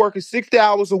 President? I've been working 60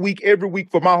 hours a week every week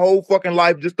for my whole fucking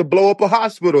life just to blow up a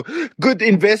hospital. Good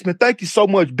investment. Thank you so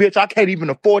much, bitch. I can't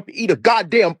even afford to eat a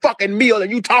goddamn fucking meal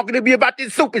and you talking to me about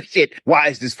this super shit. Why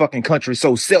is this fucking country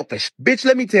so selfish? Bitch,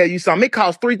 let me tell you something. It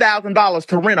costs $3,000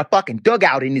 to rent a fucking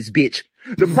dugout in this bitch.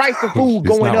 The price of food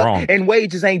going up and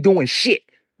wages ain't doing shit.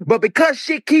 But because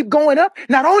shit keep going up,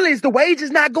 not only is the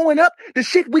wages not going up, the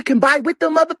shit we can buy with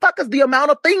them motherfuckers, the amount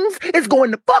of things is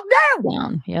going the fuck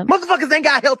down. Yep. Motherfuckers ain't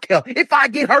got health care. If I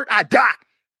get hurt, I die.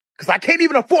 Because I can't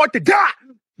even afford to die.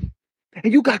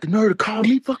 And you got the nerve to call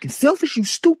me fucking selfish, you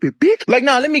stupid bitch. Like,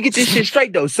 nah, let me get this shit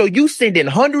straight, though. So you sending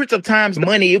hundreds of times the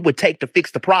money it would take to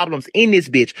fix the problems in this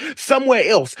bitch somewhere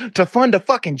else to fund a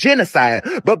fucking genocide.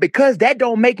 But because that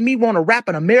don't make me want to wrap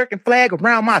an American flag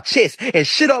around my chest and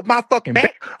shit up my fucking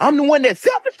back, I'm the one that's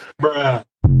selfish? Bruh.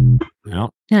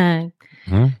 Yeah.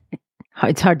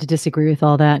 It's hard to disagree with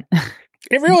all that.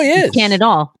 It really is. You can't at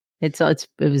all. It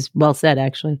was well said,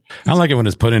 actually. I like it when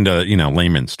it's put into, you know,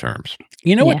 layman's terms.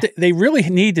 You know what they really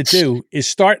need to do is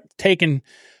start taking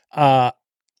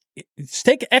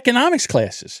take economics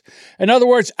classes. In other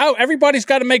words, everybody's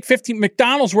got to make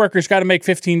McDonald's workers got to make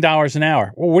 $15 an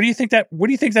hour. Well, what do you think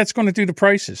that's going to do to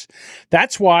prices?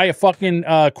 That's why a fucking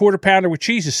quarter pounder with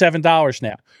cheese is $7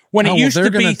 now. When it used to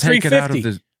be $3.50. Take it out of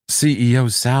the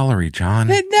CEO's salary, John.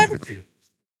 They never do.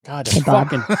 God, it's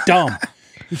fucking dumb.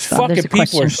 These fucking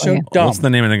people are so dumb. What's the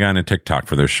name of the guy in TikTok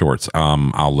for their shorts?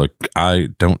 I'll look. I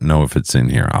don't know if it's in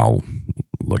here. I'll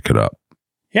look it up.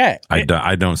 Yeah.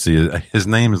 I don't see it. His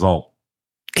name is all.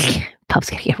 Pop's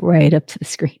going to get right up to the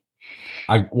screen.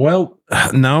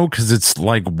 No, because it's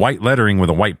like white lettering with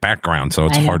a white background, so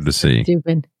it's hard to see.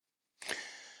 Stupid.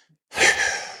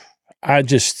 I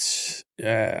just,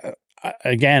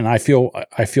 again, I feel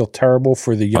terrible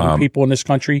for the young people in this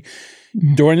country.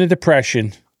 During the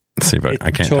Depression. Let's see if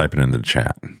I can't type it into the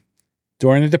chat.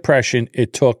 During the Depression,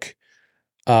 it took,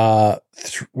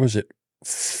 was it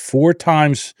 4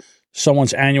 times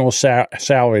someone's annual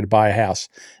salary to buy a house?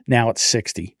 Now it's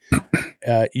 60.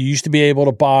 You used to be able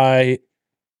to buy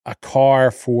a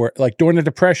car for, like, during the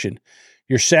Depression,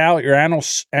 your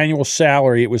annual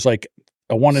salary, it was like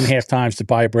a 1.5 times to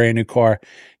buy a brand new car.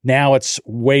 Now it's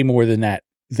way more than that.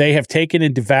 They have taken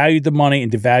and devalued the money and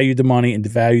devalued the money and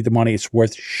devalued the money. It's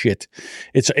worth shit.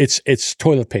 It's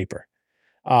toilet paper.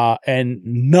 And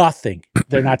nothing.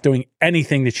 They're not doing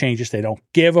anything to change this. They don't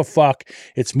give a fuck.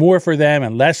 It's more for them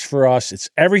and less for us. It's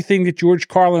everything that George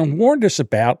Carlin warned us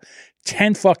about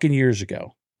 10 fucking years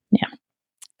ago. Yeah.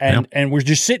 And we're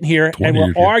just sitting here and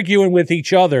we're arguing with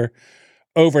each other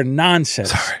over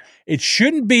nonsense. Sorry. It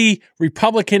shouldn't be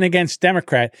Republican against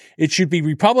Democrat. It should be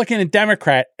Republican and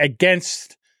Democrat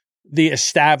against the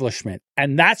establishment.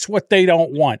 And that's what they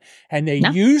don't want. And they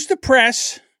use the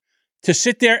press to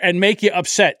sit there and make you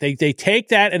upset. They take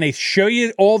that and they show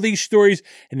you all these stories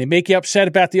and they make you upset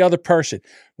about the other person.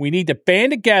 We need to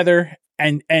band together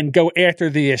and go after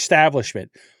the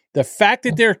establishment. The fact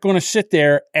that they're going to sit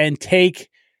there and take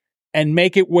and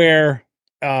make it where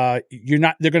they're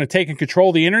going to take and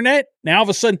control the internet. Now all of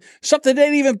a sudden, something they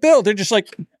didn't even build. They're just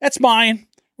like, that's mine.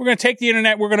 We're going to take the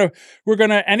internet. We're going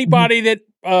to anybody that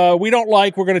we don't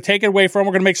like, we're going to take it away from.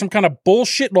 We're going to make some kind of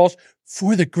bullshit laws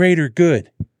for the greater good.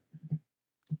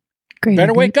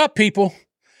 Better wake up, people,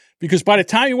 because by the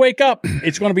time you wake up,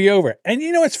 it's going to be over. And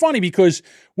you know, it's funny because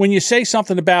when you say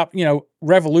something about, you know,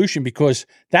 revolution, because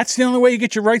that's the only way you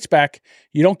get your rights back.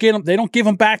 You don't get them. They don't give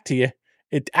them back to you.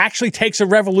 It actually takes a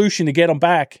revolution to get them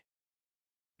back.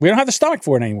 We don't have the stomach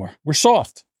for it anymore. We're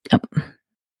soft. Yep.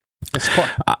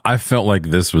 I felt like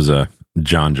this was a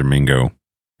John Domingo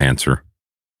answer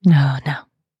No.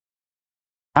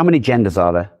 How many genders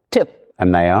are there? 2.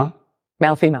 And they are?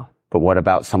 Male, female. But what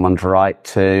about someone's right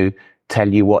to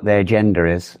tell you what their gender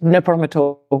is? No problem at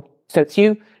all. So it's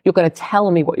you're going to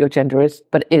tell me what your gender is,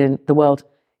 but in the world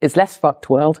is less fucked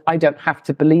world, I don't have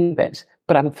to believe it,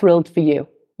 but I'm thrilled for you.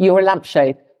 You're a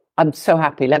lampshade. I'm so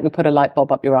happy. Let me put a light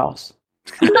bulb up your ass.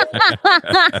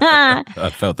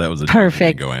 I felt that was a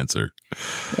perfect go answer.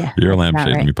 Yeah, you're a lampshade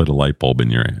right. and you put a light bulb in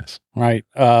your ass. Right.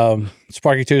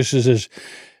 Sparky Toast says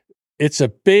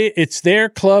it's their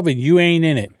club and you ain't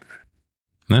in it.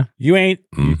 No. You ain't.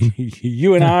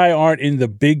 You and I aren't in the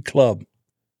big club.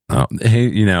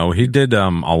 He did a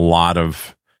lot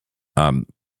of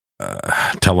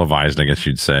televised, I guess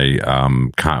you'd say,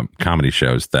 comedy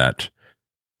shows that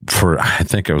I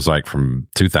think it was like from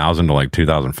 2000 to like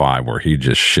 2005 where he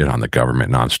just shit on the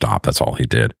government nonstop. That's all he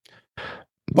did.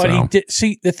 But he did.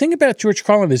 See, the thing about George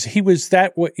Carlin is he was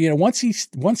that way, once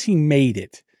he made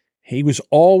it, he was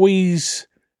always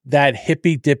that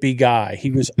hippy dippy guy. He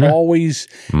was always,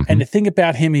 and the thing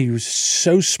about him, he was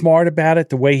so smart about it.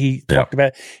 The way he talked about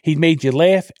it, he made you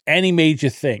laugh and he made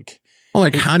you think. Well,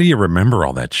 like, how do you remember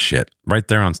all that shit right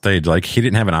there on stage? Like, he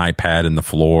didn't have an iPad in the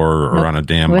floor or on a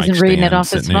damn mic stand. He wasn't reading it off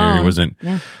his phone. He wasn't,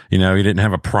 he didn't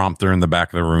have a prompter in the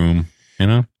back of the room,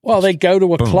 Well, they go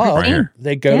to a club. Right here.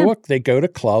 They go to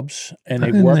clubs and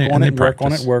they work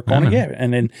on it. Yeah.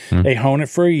 And then they hone it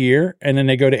for a year and then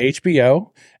they go to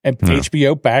HBO and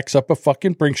HBO backs up a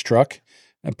fucking Brinks truck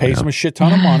and pays him a shit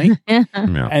ton of money.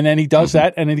 And then he does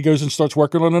that and then he goes and starts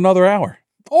working on another hour.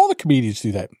 All the comedians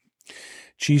do that.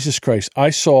 Jesus Christ. I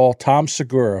saw Tom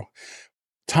Segura.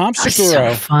 Tom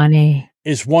Segura so funny.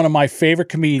 Is one of my favorite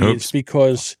comedians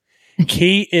because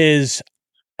he is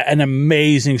an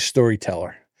amazing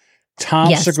storyteller.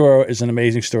 Tom Segura is an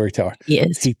amazing storyteller. He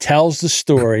is. He tells the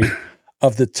story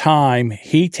of the time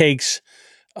he takes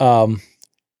HTC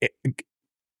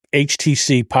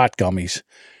pot gummies.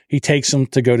 He takes them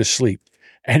to go to sleep.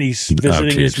 And he's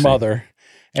visiting his mother.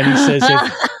 And he says,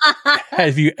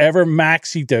 have you ever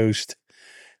maxi-dosed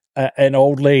an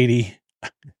old lady?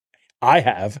 I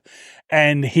have.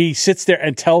 And he sits there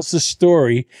and tells the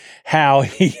story how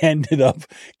he ended up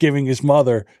giving his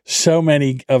mother so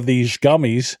many of these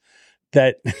gummies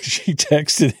that she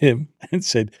texted him and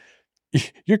said,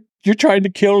 you're trying to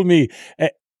kill me.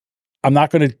 I'm not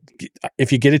going to,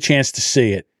 if you get a chance to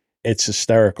see it, it's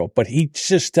hysterical, but he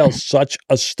just tells such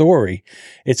a story.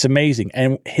 It's amazing.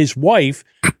 And his wife,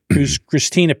 who's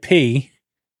Christina P.,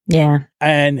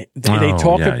 and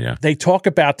they talk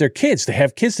about their kids. They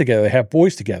have kids together. They have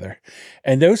boys together.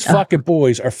 And those fucking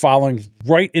boys are following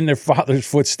right in their father's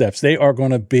footsteps. They are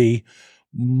going to be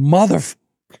motherfuckers.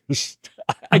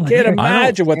 I can't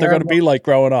imagine what they're going to be like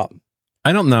growing up.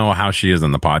 I don't know how she is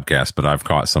on the podcast, but I've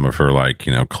caught some of her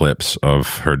clips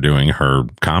of her doing her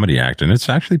comedy act, and it's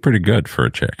actually pretty good for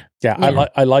a chick. Yeah.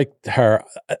 I like her.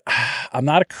 I'm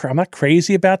not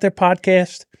crazy about their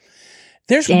podcast.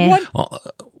 There's one.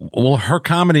 Well, her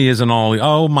comedy isn't all,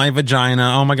 oh, my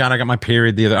vagina. Oh, my God, I got my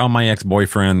period the other. Oh, my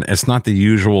ex-boyfriend. It's not the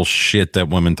usual shit that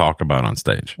women talk about on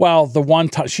stage. Well, the one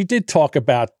time she did talk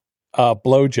about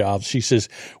blowjobs. She says,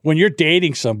 when you're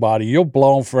dating somebody, you'll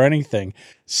blow them for anything.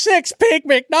 6 Pig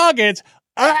McNuggets.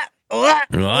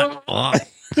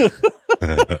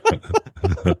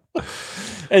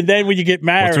 And then when you get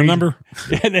married, what's her number?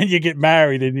 And then you get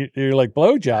married and you're like,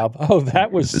 blowjob. Oh,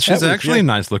 that was. She's actually a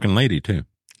nice looking lady too.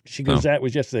 She goes, that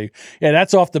was yesterday. Yeah,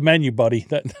 that's off the menu, buddy.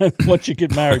 Once you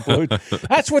get married,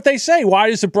 that's what they say. Why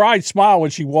does the bride smile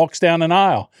when she walks down an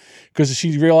aisle? Because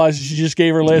she realizes she just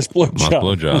gave her last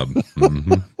blowjob.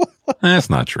 That's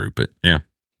not true, but yeah.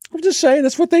 I'm just saying,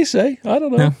 that's what they say. I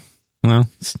don't know. Yeah. Well,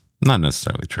 it's not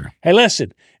necessarily true. Hey,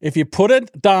 listen, if you put a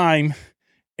dime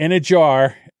in a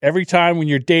jar every time when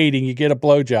you're dating, you get a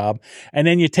blowjob, and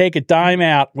then you take a dime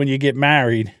out when you get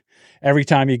married every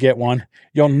time you get one,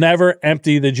 you'll never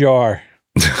empty the jar.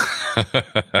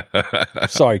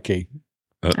 Sorry, Kate.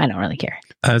 I don't really care.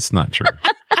 That's not true.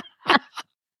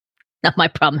 Not my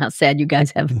problem how sad you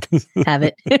guys have it.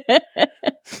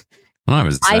 Well,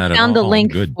 I found the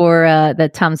link for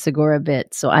the Tom Segura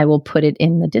bit, so I will put it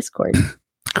in the Discord.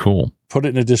 Cool. Put it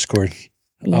in the Discord.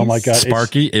 Yes. Oh my God,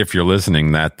 Sparky! If you're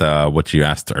listening, that what you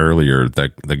asked earlier,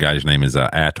 the guy's name is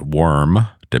at Worm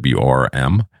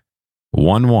WRM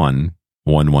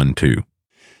 11112.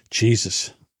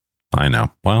 Jesus, I know.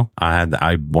 Well,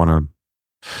 I want to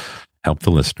help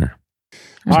the listener.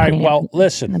 All right. Well,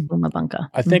 listen.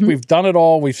 I think we've done it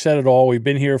all. We've said it all. We've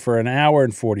been here for an hour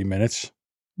and 40 minutes.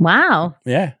 Wow.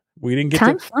 Yeah, we didn't get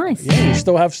time flies. Yeah, we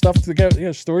still have stuff to go.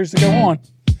 Stories to go on.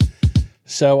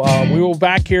 So we will be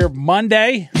back here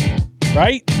Monday,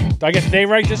 right? Did I get the day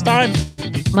right this time?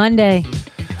 Monday.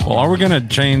 Well, are we going to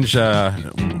change?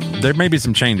 There may be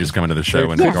some changes coming to the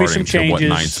show in regarding to what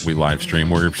nights we live stream.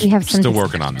 We're still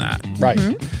working on that. Right.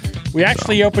 We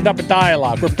actually opened up a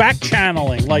dialogue. We're back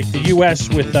channeling like the U.S.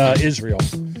 with Israel.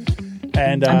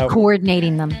 And I'm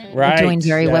coordinating them. Right. We're doing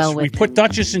very well with. We put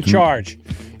Duchess in charge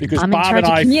because I'm Bob in charge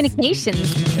and I. of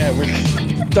communications.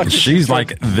 Yeah, Duchess. She's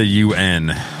like the UN.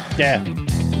 Yeah.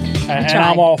 And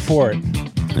I'm all for it.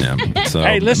 Yeah. So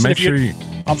hey, listen. make sure you.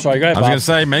 I'm sorry. Go ahead, I was Bob. going to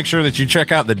say, make sure that you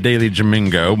check out the Daily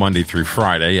Jamingo Monday through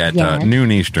Friday at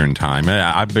noon Eastern time.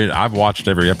 I've watched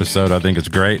every episode. I think it's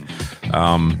great.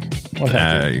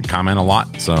 Comment a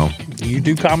lot. So you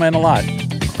do comment a lot.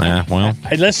 Yeah. Well.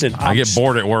 Hey, listen. I get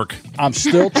bored at work. I'm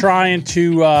still trying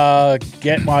to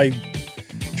get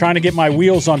my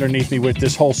wheels underneath me with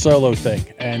this whole solo thing,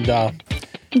 and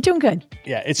you're doing good.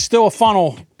 Yeah, it's still a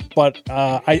funnel, but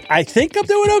I think I'm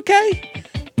doing okay.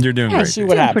 You're doing great. We'll see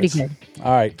what happens. Pretty good.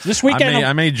 All right, this weekend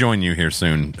I may join you here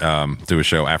soon. Do a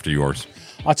show after yours.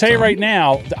 I'll tell you right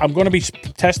now, I'm going to be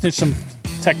testing some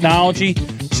technology,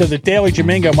 so the Daily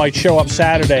Jamingo might show up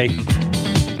Saturday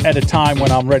at a time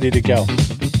when I'm ready to go.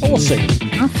 But we'll see.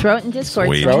 I'll throw it in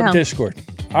Discord. Throw it in Discord.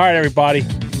 All right, everybody.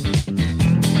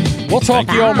 We'll talk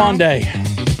to you on Monday.